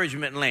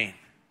discouragement lane?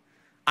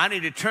 I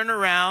need to turn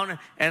around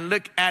and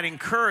look at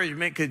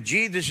encouragement because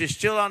Jesus is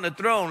still on the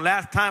throne.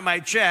 Last time I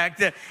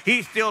checked,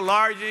 he's still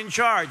large and in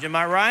charge. Am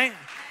I right?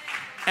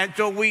 And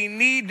so we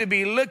need to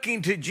be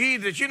looking to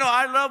Jesus. You know,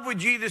 I love what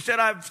Jesus said.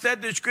 I've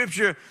said the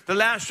scripture the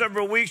last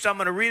several weeks. I'm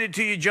going to read it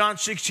to you. John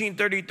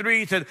 16:33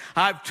 He said,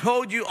 I've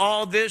told you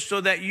all this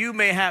so that you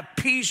may have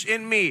peace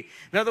in me.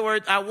 In other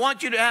words, I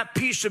want you to have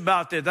peace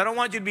about this. I don't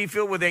want you to be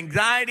filled with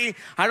anxiety.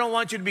 I don't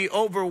want you to be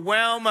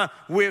overwhelmed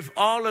with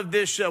all of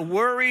this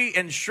worry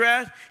and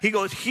stress. He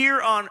goes, here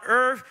on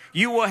earth,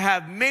 you will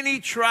have many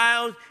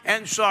trials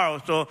and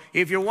sorrows. So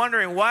if you're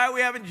wondering why are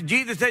we having,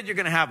 Jesus said you're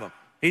going to have them.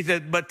 He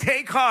said, but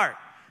take heart.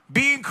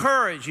 Be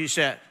encouraged, he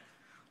said.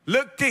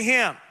 Look to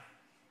him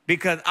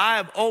because I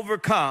have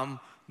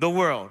overcome the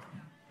world.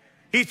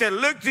 He said,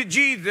 look to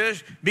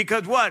Jesus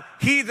because what?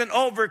 He's an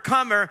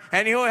overcomer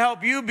and he'll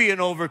help you be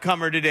an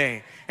overcomer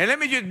today. And let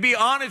me just be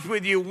honest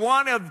with you.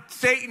 One of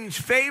Satan's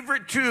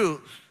favorite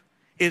tools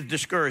is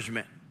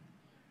discouragement,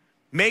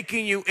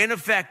 making you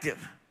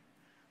ineffective.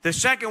 The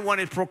second one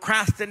is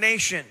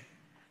procrastination,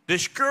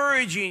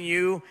 discouraging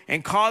you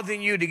and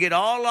causing you to get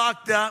all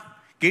locked up.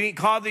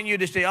 Causing you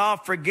to say, oh,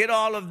 forget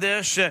all of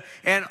this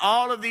and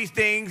all of these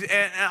things.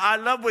 And I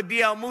love what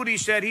D.L. Moody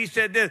said. He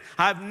said this,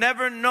 I've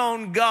never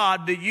known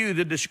God to use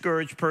a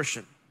discouraged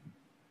person.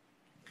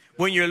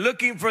 When you're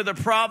looking for the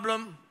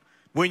problem,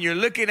 when you're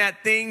looking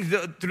at things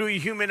through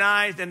human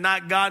eyes and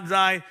not God's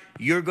eye,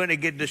 you're going to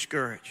get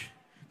discouraged.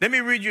 Let me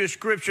read you a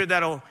scripture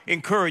that'll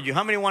encourage you.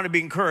 How many want to be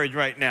encouraged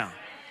right now?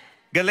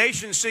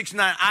 Galatians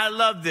 6:9. I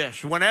love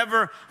this.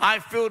 Whenever I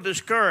feel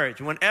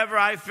discouraged, whenever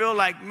I feel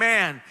like,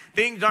 man,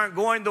 things aren't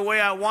going the way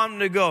I want them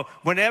to go,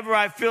 whenever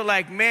I feel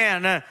like,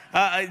 man,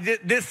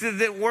 this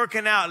isn't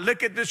working out,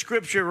 look at the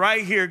scripture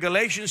right here,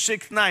 Galatians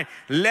 6:9.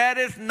 Let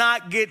us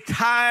not get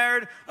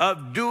tired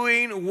of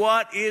doing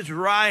what is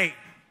right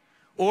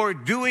or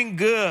doing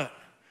good.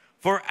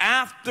 For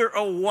after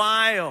a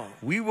while,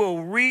 we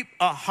will reap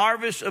a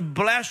harvest of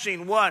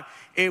blessing. What?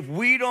 If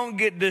we don't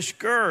get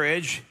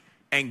discouraged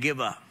and give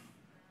up.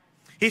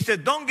 He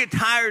said, don't get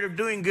tired of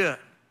doing good.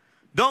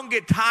 Don't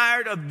get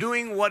tired of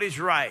doing what is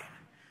right.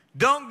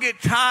 Don't get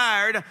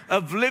tired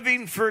of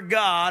living for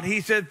God.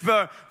 He said,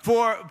 for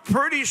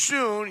pretty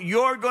soon,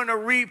 you're going to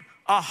reap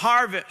a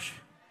harvest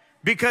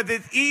because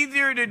it's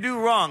easier to do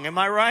wrong. Am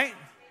I right?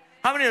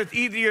 How many know it's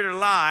easier to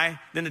lie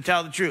than to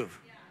tell the truth?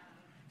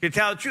 To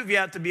tell the truth, you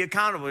have to be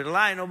accountable. To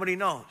lie, nobody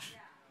knows.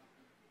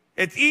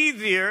 It's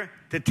easier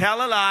to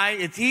tell a lie.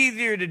 It's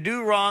easier to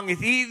do wrong.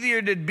 It's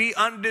easier to be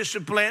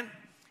undisciplined.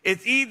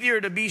 It's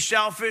easier to be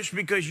selfish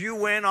because you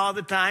win all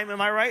the time.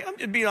 Am I right? I'm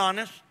just being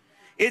honest.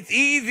 It's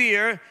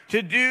easier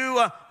to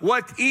do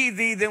what's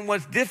easy than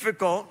what's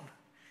difficult.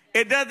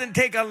 It doesn't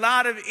take a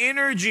lot of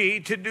energy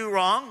to do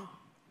wrong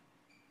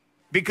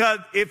because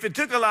if it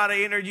took a lot of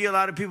energy, a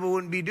lot of people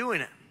wouldn't be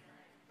doing it.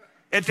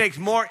 It takes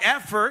more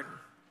effort.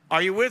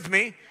 Are you with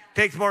me? It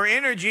takes more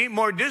energy,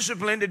 more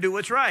discipline to do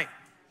what's right.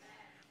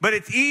 But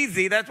it's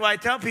easy. That's why I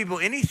tell people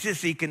any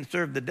sissy can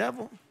serve the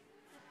devil.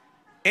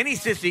 Any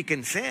sissy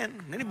can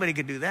sin. Anybody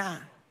can do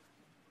that.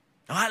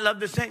 Oh, I love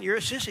to sin. You're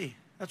a sissy.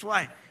 That's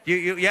why.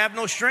 You have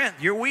no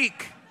strength. You're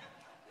weak.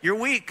 You're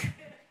weak.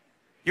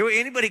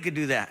 Anybody could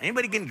do that.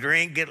 Anybody can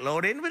drink, get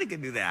loaded. Anybody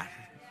can do that.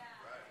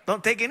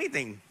 Don't take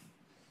anything.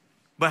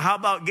 But how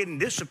about getting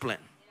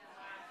disciplined?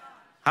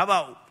 How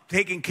about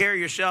taking care of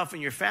yourself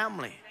and your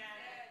family?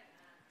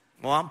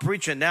 Well, I'm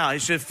preaching now. He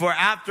says, for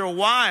after a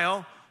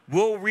while,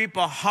 we'll reap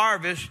a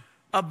harvest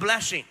of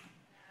blessing.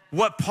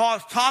 What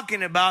Paul's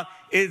talking about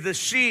is the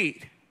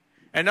seed.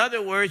 In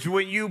other words,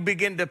 when you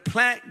begin to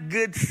plant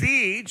good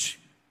seeds,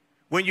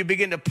 when you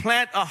begin to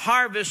plant a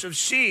harvest of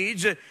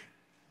seeds,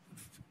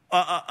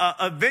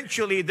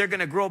 eventually they're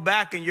going to grow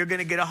back and you're going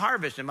to get a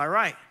harvest. Am I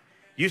right?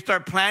 You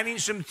start planting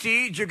some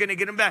seeds, you're going to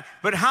get them back.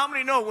 But how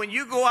many know when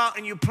you go out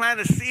and you plant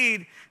a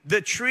seed,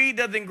 the tree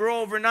doesn't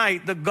grow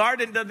overnight. The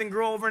garden doesn't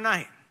grow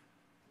overnight.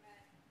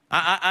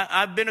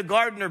 I've been a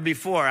gardener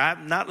before.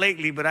 Not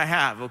lately, but I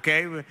have,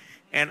 okay?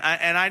 And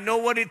I know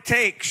what it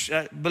takes.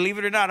 Believe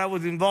it or not, I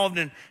was involved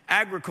in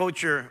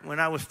agriculture when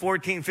I was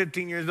 14,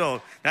 15 years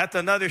old. That's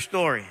another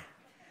story.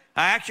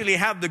 I actually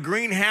have the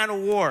Green Hand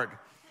Award.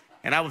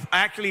 And I was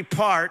actually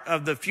part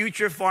of the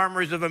Future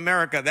Farmers of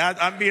America.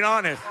 I'm being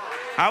honest.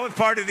 I was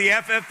part of the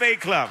FFA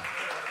club.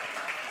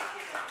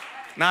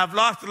 Now, I've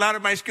lost a lot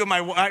of my skill.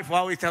 My wife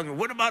always tells me,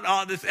 what about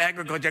all this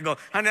agriculture? I go,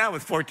 honey, I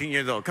was 14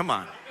 years old. Come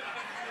on.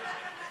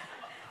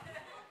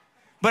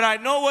 But I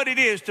know what it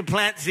is to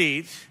plant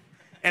seeds.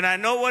 And I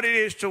know what it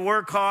is to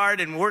work hard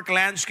and work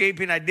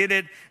landscaping. I did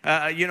it,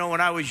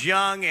 when I was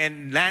young,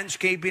 and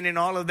landscaping and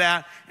all of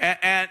that.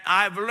 And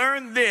I've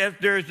learned this.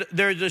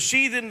 There's a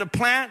season to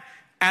plant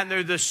and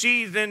there's a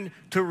season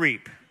to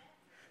reap.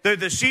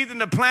 There's a season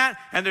to plant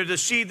and there's a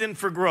season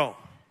for growth.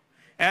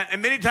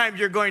 And many times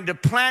you're going to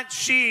plant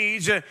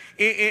seeds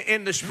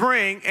in the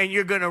spring and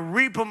you're going to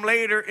reap them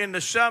later in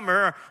the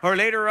summer or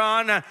later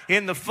on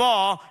in the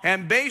fall.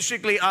 And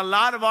basically a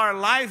lot of our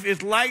life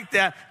is like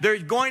that.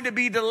 There's going to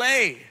be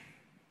delay.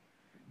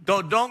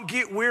 Though don't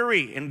get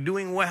weary in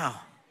doing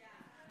well.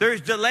 There's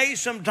delay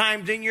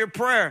sometimes in your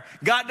prayer.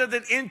 God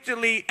doesn't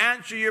instantly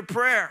answer your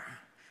prayer.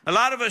 A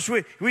lot of us,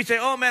 we say,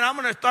 oh man, I'm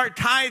going to start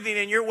tithing,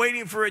 and you're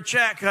waiting for a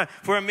check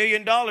for $1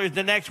 million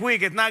the next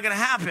week. It's not going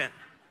to happen.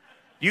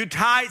 You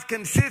tithe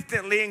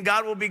consistently and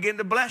God will begin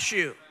to bless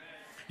you.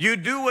 You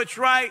do what's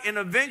right and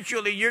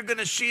eventually you're going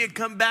to see it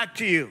come back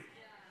to you.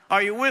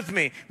 Are you with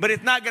me? But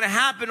it's not going to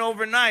happen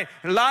overnight.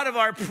 A lot of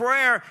our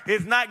prayer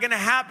is not going to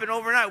happen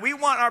overnight. We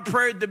want our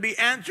prayers to be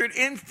answered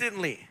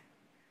instantly.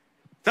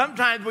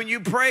 Sometimes when you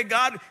pray,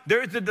 God,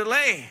 there's a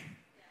delay.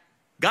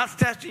 God's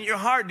testing your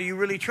heart. Do you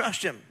really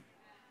trust Him?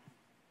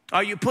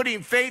 Are you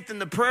putting faith in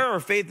the prayer or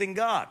faith in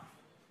God?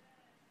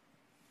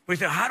 We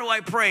say, how do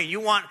I pray?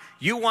 You want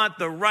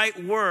the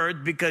right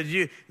word because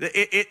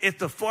it's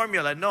the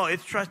formula. No,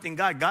 it's trusting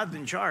God. God's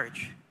in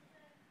charge.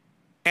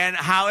 And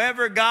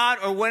however God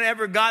or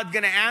whenever God's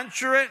going to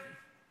answer it,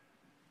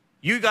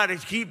 you got to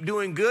keep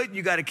doing good.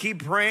 You got to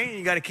keep praying.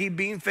 You got to keep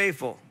being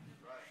faithful.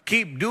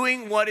 Keep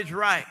doing what is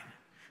right.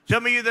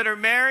 Some of you that are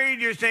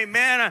married, you're saying,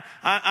 man,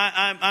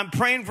 I'm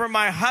praying for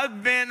my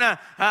husband,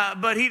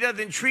 but he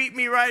doesn't treat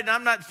me right. And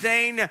I'm not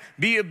saying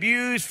be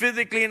abused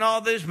physically and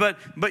all this,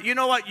 but you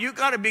know what? You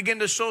got to begin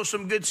to sow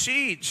some good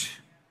seeds.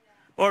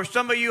 Or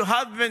some of you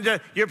husbands,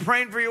 you're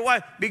praying for your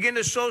wife, begin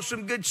to sow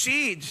some good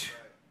seeds.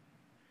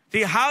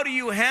 See, how do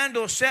you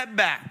handle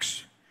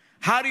setbacks?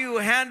 How do you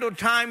handle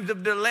times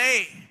of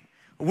delay?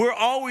 We're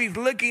always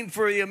looking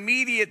for the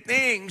immediate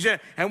things,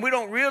 and we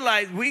don't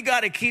realize we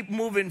got to keep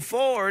moving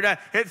forward.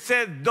 It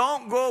says,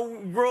 don't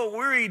grow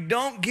weary,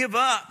 don't give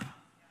up.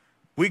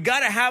 We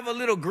got to have a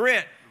little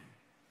grit.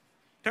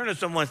 Turn to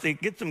someone and say,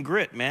 get some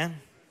grit, man.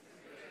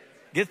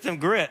 Get some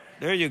grit.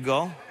 There you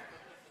go.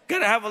 Got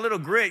to have a little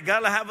grit. Got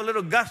to have a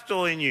little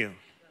gusto in you.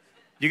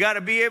 You got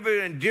to be able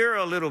to endure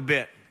a little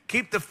bit.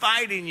 Keep the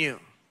fight in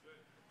you.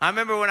 I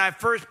remember when I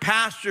first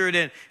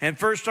pastored and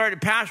first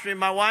started pastoring,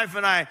 my wife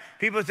and I,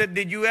 people said,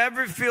 did you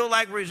ever feel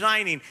like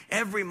resigning?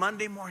 Every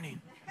Monday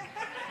morning.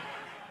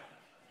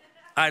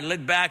 I'd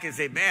look back and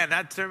say, man,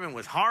 that sermon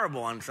was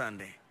horrible on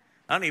Sunday.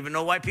 I don't even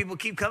know why people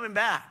keep coming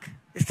back.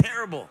 It's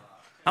terrible.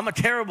 I'm a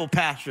terrible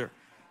pastor.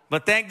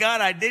 But thank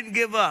God I didn't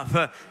give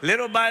up.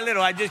 Little by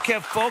little, I just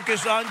kept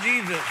focused on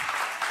Jesus.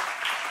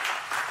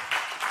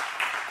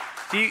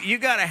 See, you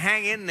got to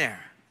hang in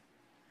there.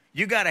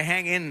 You got to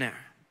hang in there.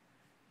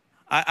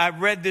 I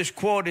read this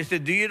quote. It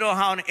said, do you know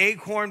how an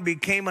acorn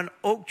became an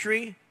oak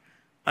tree?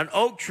 An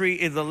oak tree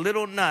is a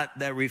little nut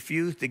that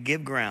refused to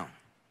give ground.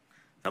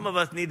 Some of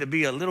us need to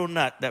be a little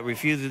nut that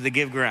refuses to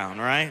give ground,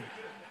 right?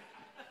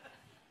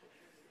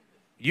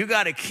 You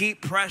got to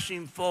keep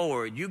pressing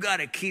forward. You got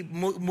to keep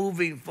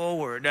moving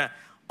forward.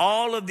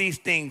 All of these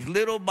things,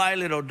 little by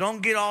little.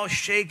 Don't get all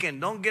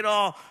shaken. Don't get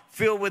all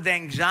filled with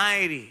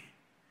anxiety.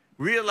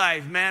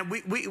 Realize, man,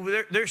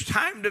 there's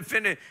time to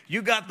finish.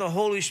 You got the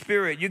Holy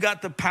Spirit. You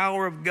got the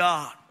power of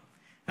God.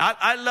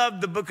 I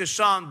love the book of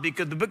Psalms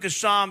because the book of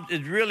Psalms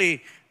is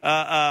really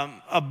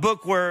a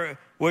book where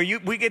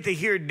we get to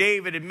hear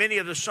David and many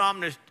of the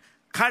psalmists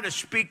kind of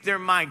speak their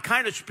mind,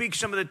 kind of speak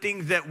some of the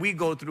things that we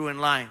go through in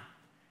life.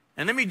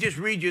 And let me just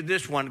read you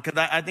this one because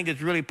I think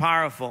it's really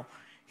powerful.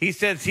 He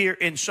says here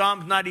in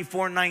Psalms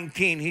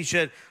 94:19, he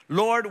said,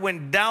 Lord,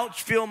 when doubts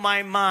fill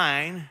my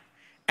mind,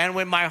 and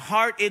when my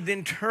heart is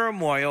in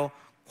turmoil,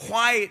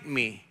 quiet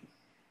me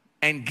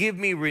and give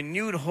me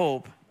renewed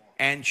hope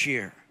and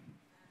cheer.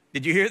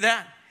 Did you hear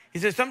that? He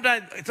says,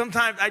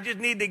 sometimes I just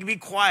need to be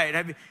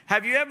quiet.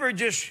 Have you ever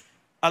just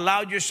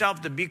allowed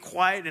yourself to be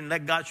quiet and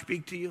let God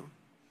speak to you?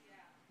 Yeah.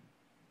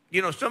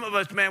 You know, some of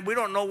us, man, we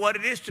don't know what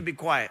it is to be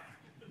quiet.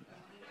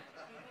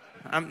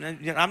 I'm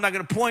not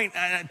going to point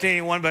to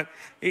anyone, but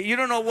you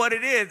don't know what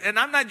it is. And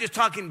I'm not just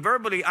talking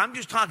verbally. I'm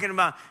just talking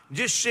about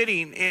just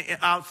sitting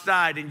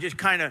outside and just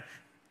kind of,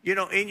 you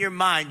know, in your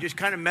mind, just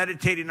kind of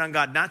meditating on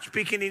God, not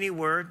speaking any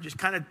word, just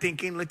kind of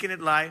thinking, looking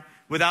at life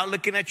without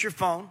looking at your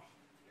phone.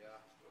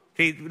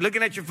 See,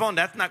 looking at your phone,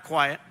 that's not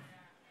quiet.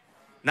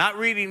 Not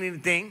reading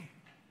anything.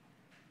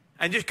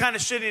 And just kind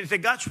of sitting and say,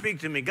 God,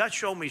 speak to me. God,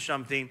 show me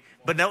something.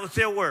 But don't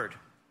say a word.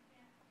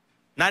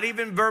 Not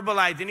even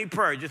verbalize any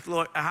prayer. Just,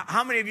 Lord,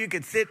 how many of you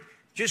could sit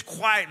just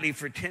quietly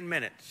for 10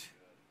 minutes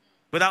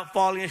without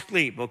falling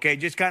asleep, okay?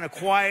 Just kind of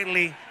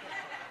quietly.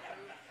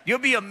 You'll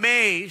be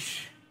amazed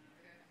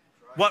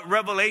what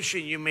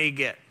revelation you may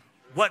get,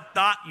 what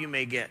thought you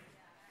may get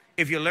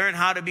if you learn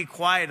how to be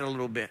quiet a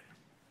little bit.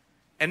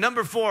 And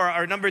number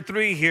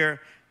 3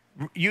 here,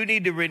 you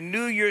need to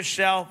renew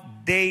yourself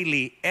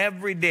daily,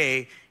 every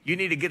day. You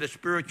need to get a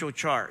spiritual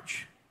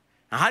charge.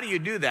 Now, how do you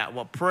do that?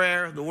 Well,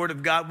 prayer, the Word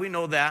of God, we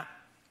know that.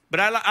 But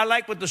I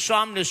like what the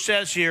psalmist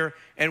says here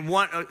in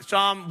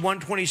Psalm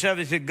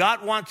 127. It said,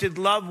 God wants his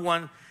loved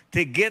one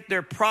to get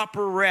their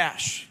proper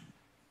rest.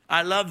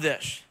 I love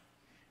this.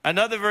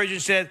 Another version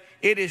said,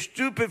 it is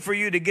stupid for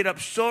you to get up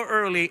so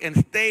early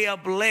and stay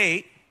up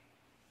late,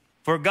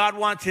 for God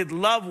wants his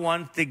loved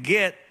ones to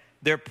get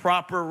their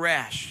proper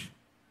rest.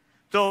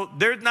 So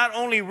there's not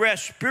only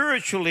rest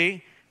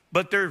spiritually,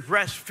 but there's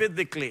rest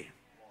physically.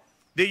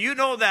 Do you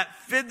know that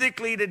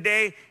physically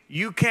today,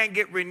 you can't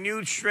get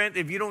renewed strength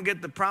if you don't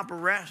get the proper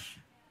rest?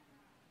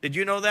 Did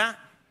you know that?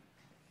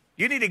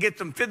 You need to get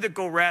some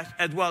physical rest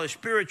as well as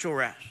spiritual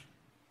rest.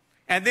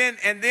 And then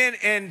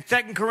in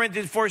 2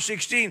 Corinthians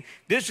 4:16,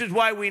 this is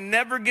why we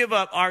never give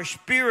up. Our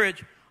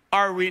spirits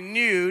are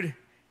renewed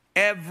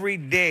every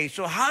day.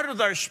 So how does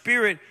our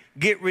spirit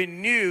get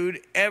renewed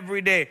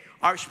every day?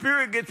 Our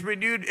spirit gets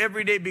renewed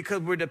every day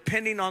because we're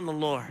depending on the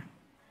Lord.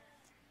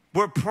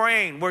 We're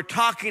praying. We're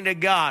talking to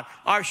God.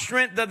 Our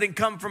strength doesn't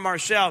come from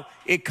ourselves.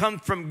 It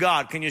comes from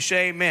God. Can you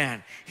say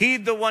amen?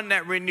 He's the one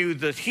that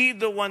renews us. He's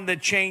the one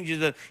that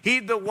changes us.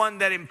 He's the one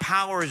that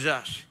empowers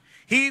us.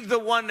 He's the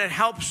one that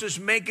helps us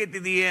make it to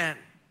the end.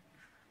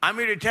 I'm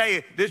here to tell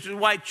you, this is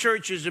why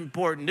church is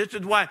important. This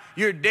is why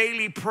your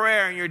daily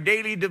prayer and your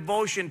daily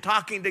devotion,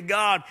 talking to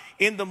God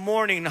in the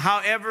morning.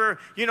 However,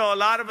 a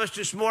lot of us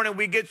this morning,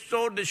 we get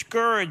so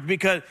discouraged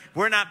because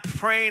we're not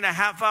praying a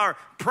half hour.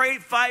 Pray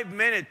 5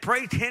 minutes.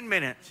 Pray 10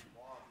 minutes.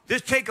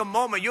 Just take a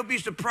moment. You'll be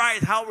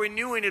surprised how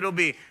renewing it'll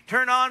be.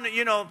 Turn on,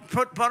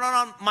 put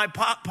on my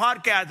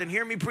podcast and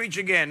hear me preach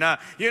again.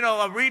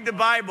 Read the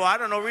Bible. I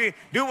don't know,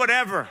 do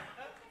whatever.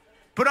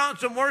 Put on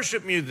some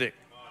worship music.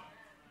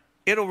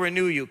 It'll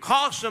renew you.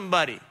 Call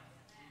somebody.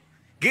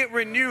 Get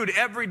renewed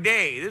every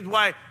day. This is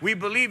why we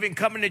believe in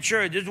coming to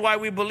church. This is why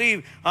we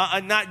believe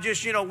not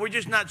just, we're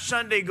just not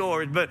Sunday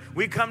goers, but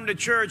we come to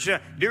church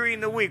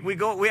during the week. We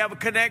have a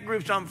connect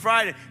groups on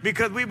Friday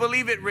because we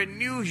believe it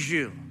renews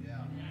you. Yeah.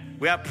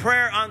 We have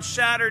prayer on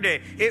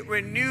Saturday. It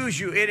renews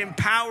you. It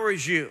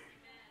empowers you.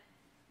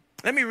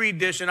 Let me read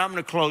this, and I'm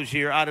going to close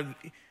here out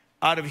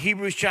of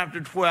Hebrews chapter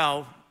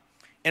 12.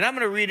 And I'm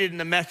going to read it in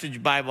the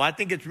Message Bible. I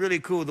think it's really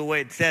cool the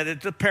way it says.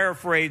 It's a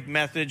paraphrased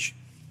message.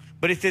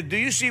 But it said, do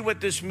you see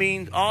what this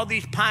means? All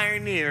these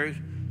pioneers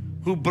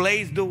who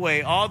blazed the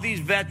way, all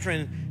these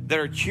veterans that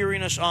are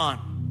cheering us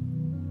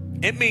on.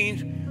 It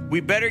means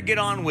we better get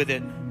on with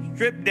it.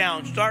 Strip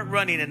down, start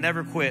running, and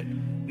never quit.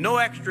 No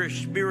extra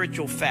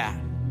spiritual fat.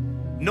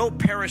 No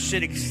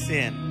parasitic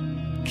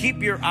sin.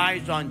 Keep your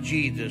eyes on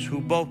Jesus,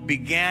 who both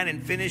began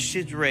and finished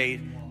his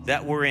race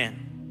that we're in.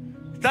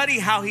 Study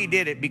how he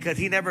did it because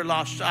he never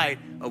lost sight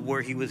of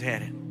where he was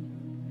headed.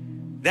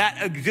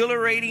 That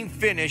exhilarating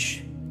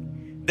finish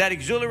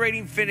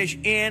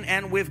in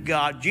and with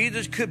God,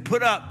 Jesus could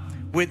put up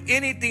with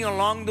anything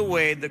along the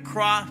way, the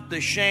cross, the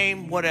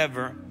shame,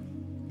 whatever.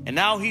 And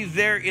now he's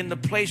there in the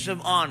place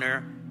of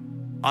honor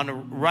on the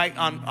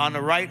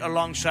right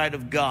alongside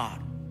of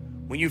God.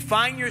 When you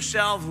find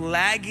yourself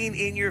lagging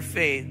in your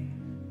faith,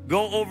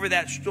 go over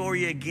that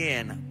story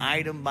again,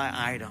 item by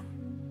item.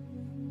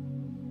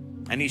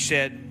 And he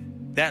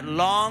said, that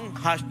long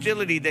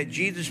hostility that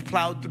Jesus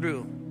plowed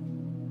through,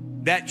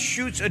 that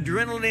shoots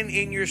adrenaline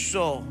in your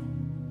soul,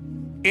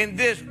 in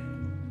this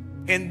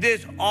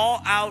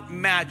all-out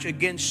match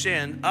against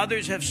sin,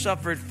 others have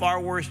suffered far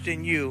worse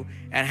than you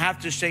and have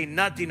to say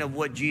nothing of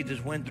what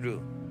Jesus went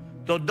through.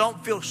 So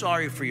don't feel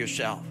sorry for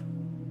yourself.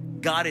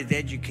 God is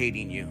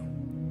educating you.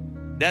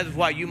 That is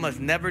why you must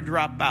never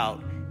drop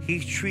out.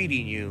 He's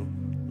treating you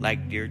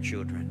like dear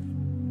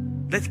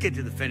children. Let's get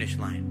to the finish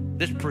line.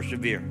 Let's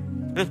persevere.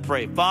 Let's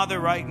pray. Father,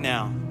 right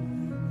now,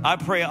 I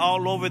pray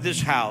all over this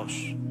house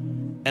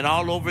and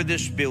all over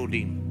this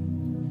building.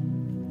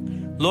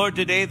 Lord,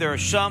 today there are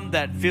some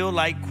that feel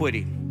like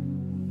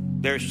quitting.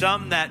 There are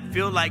some that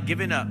feel like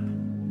giving up.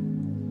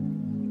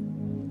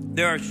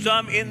 There are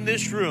some in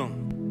this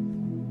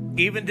room,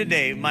 even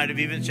today, might have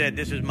even said,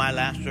 this is my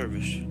last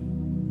service.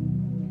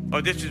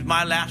 Or this is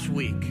my last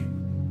week.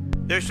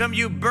 There's some of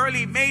you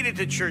barely made it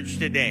to church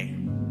today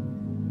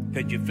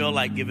because you feel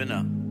like giving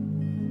up.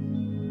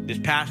 This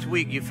past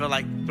week, you feel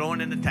like throwing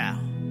in the towel.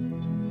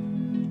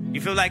 You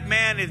feel like,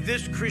 man, is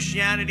this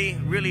Christianity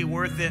really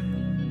worth it?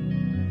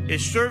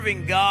 Is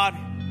serving God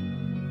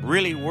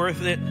really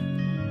worth it?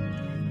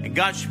 And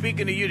God's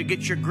speaking to you to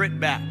get your grit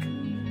back.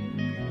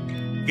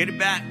 Get it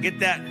back. Get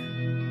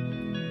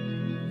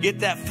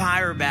that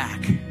fire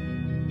back.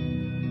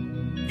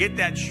 Get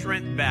that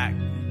strength back.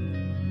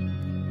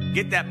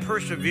 Get that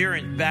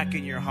perseverance back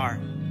in your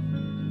heart.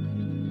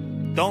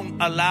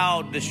 Don't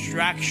allow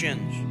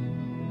distractions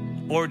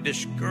or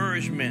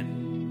discouragement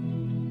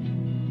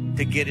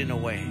to get in the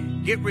way.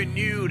 Get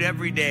renewed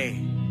every day.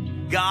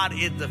 God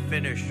is the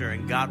finisher,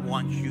 and God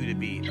wants you to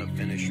be a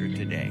finisher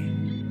today.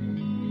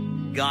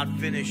 God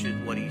finishes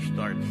what he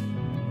starts,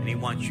 and he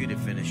wants you to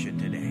finish it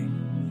today.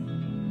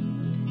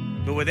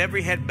 But with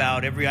every head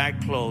bowed, every eye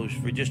closed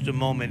for just a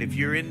moment, if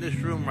you're in this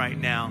room right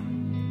now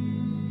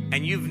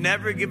and you've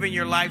never given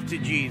your life to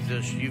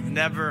Jesus, you've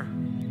never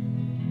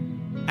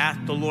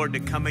ask the Lord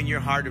to come in your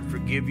heart and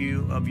forgive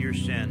you of your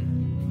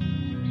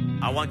sin,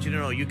 I want you to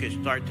know you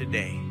can start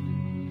today.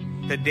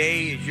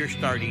 Today is your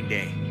starting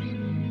day.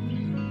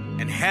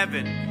 And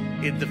heaven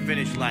is the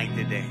finish line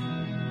today.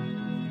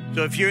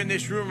 So if you're in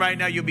this room right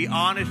now, you'll be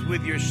honest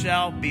with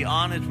yourself, be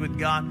honest with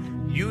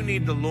God. You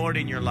need the Lord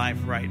in your life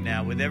right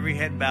now. With every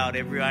head bowed,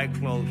 every eye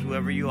closed,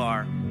 whoever you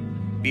are,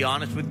 be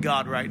honest with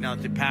God right now.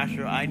 Say,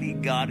 Pastor, I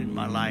need God in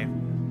my life.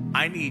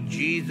 I need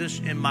Jesus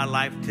in my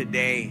life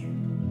today.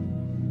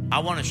 I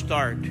want to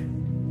start.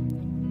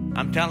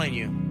 I'm telling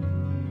you,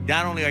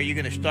 not only are you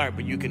going to start,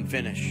 but you can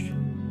finish.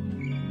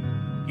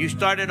 You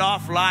started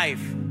off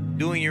life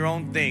doing your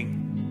own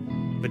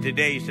thing, but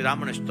today you said,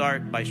 I'm going to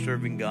start by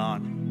serving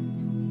God.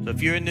 So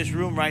if you're in this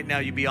room right now,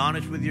 you be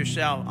honest with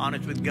yourself,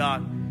 honest with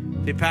God.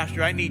 Say,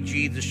 Pastor, I need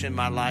Jesus in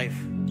my life.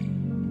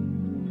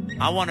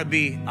 I want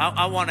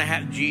to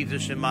have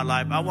Jesus in my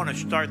life. I want to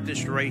start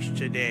this race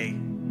today.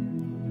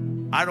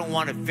 I don't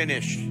want to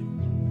finish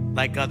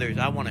like others.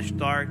 I want to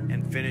start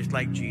and finish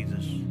like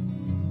Jesus.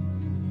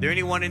 Is there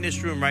anyone in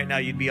this room right now,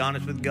 you'd be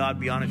honest with God,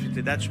 be honest with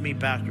you? That's me,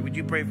 Pastor. Would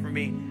you pray for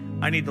me?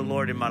 I need the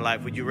Lord in my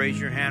life. Would you raise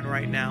your hand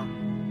right now?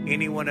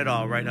 Anyone at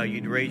all right now,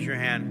 you'd raise your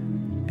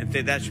hand and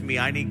say, that's me.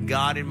 I need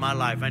God in my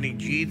life. I need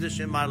Jesus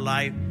in my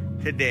life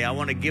today. I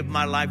want to give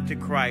my life to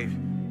Christ.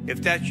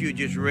 If that's you,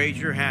 just raise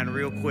your hand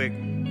real quick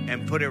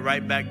and put it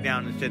right back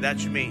down and say,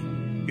 that's me.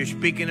 You're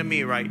speaking to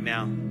me right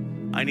now.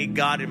 I need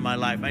God in my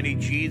life. I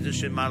need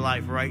Jesus in my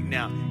life right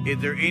now. Is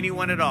there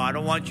anyone at all? I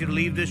don't want you to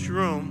leave this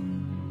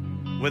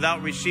room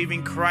without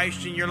receiving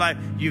Christ in your life.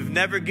 You've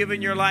never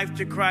given your life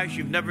to Christ.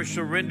 You've never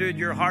surrendered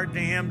your heart to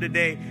Him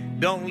today.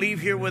 Don't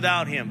leave here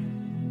without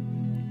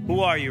Him.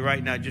 Who are you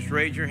right now? Just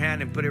raise your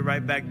hand and put it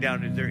right back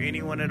down. Is there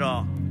anyone at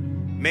all?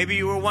 Maybe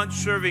you were once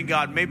serving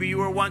God. Maybe you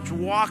were once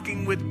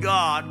walking with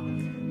God,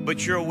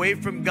 but you're away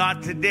from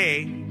God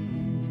today.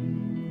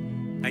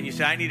 And you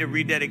say, I need to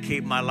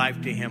rededicate my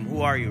life to Him.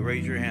 Who are you?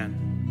 Raise your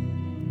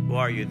hand. Who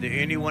are you? Is there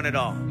anyone at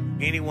all?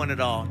 Anyone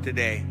at all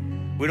today?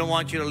 We don't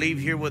want you to leave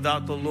here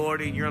without the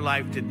Lord in your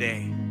life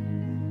today.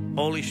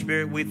 Holy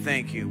Spirit, we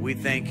thank you. We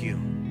thank you.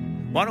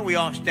 Why don't we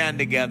all stand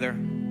together?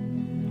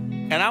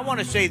 And I want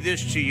to say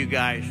this to you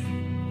guys.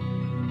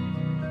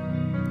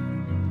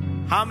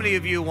 How many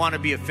of you want to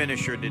be a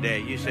finisher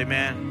today? You say,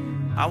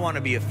 man, I want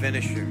to be a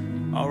finisher.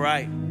 All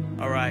right.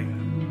 All right.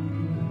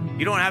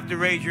 You don't have to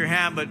raise your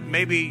hand, but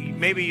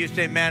maybe you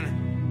say,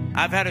 man,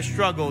 I've had a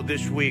struggle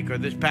this week or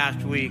this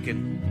past week,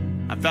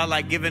 and I felt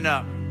like giving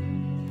up.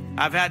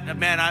 It's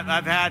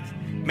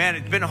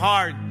been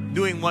hard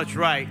doing what's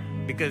right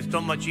because it's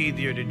so much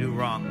easier to do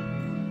wrong.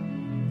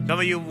 Some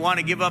of you want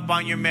to give up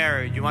on your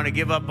marriage. You want to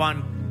give up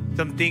on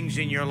some things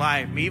in your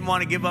life. You even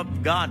want to give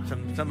up God,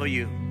 some of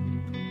you.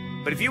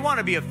 But if you want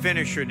to be a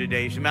finisher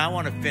today, you say, man, I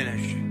want to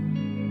finish.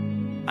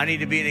 I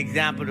need to be an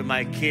example to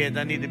my kids.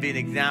 I need to be an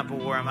example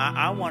where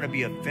I want to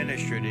be a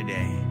finisher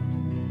today.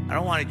 I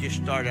don't want to just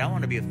start it. I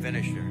want to be a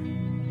finisher.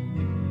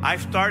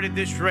 I've started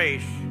this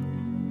race,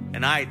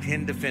 and I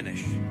intend to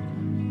finish.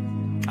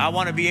 I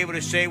want to be able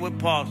to say what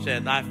Paul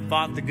said. I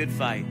fought the good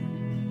fight.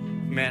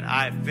 Man,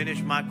 I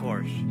finished my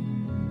course.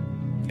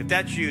 If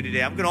that's you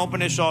today, I'm going to open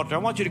this altar. I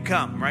want you to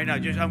come right now.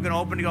 I'm going to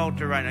open the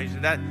altar right now. You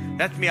said,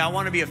 that's me. I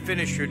want to be a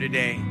finisher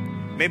today.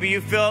 Maybe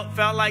you felt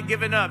like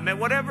giving up. Man,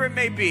 whatever it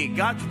may be,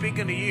 God's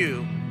speaking to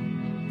you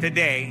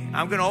today.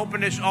 I'm going to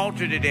open this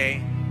altar today.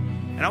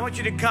 And I want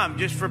you to come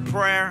just for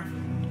prayer.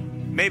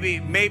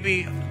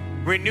 Maybe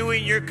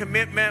renewing your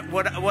commitment.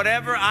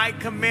 Whatever I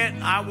commit,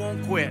 I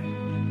won't quit.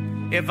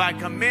 If I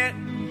commit,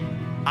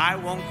 I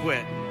won't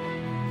quit.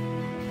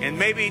 And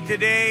maybe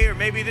today or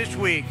maybe this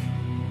week,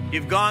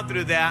 you've gone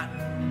through that.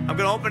 I'm going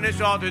to open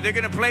this altar. They're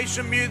going to play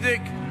some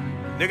music.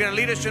 They're going to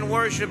lead us in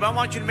worship. I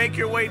want you to make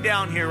your way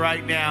down here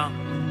right now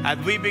as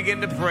we begin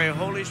to pray.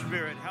 Holy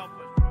Spirit, help us.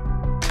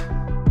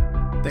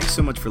 Thanks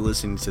so much for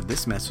listening to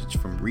this message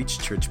from Reach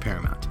Church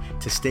Paramount.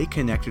 To stay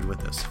connected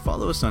with us,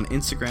 follow us on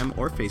Instagram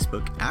or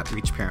Facebook at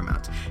Reach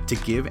Paramount. To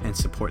give and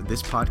support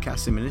this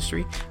podcast and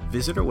ministry,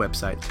 visit our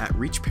website at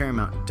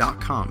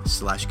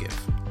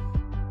reachparamount.com/give.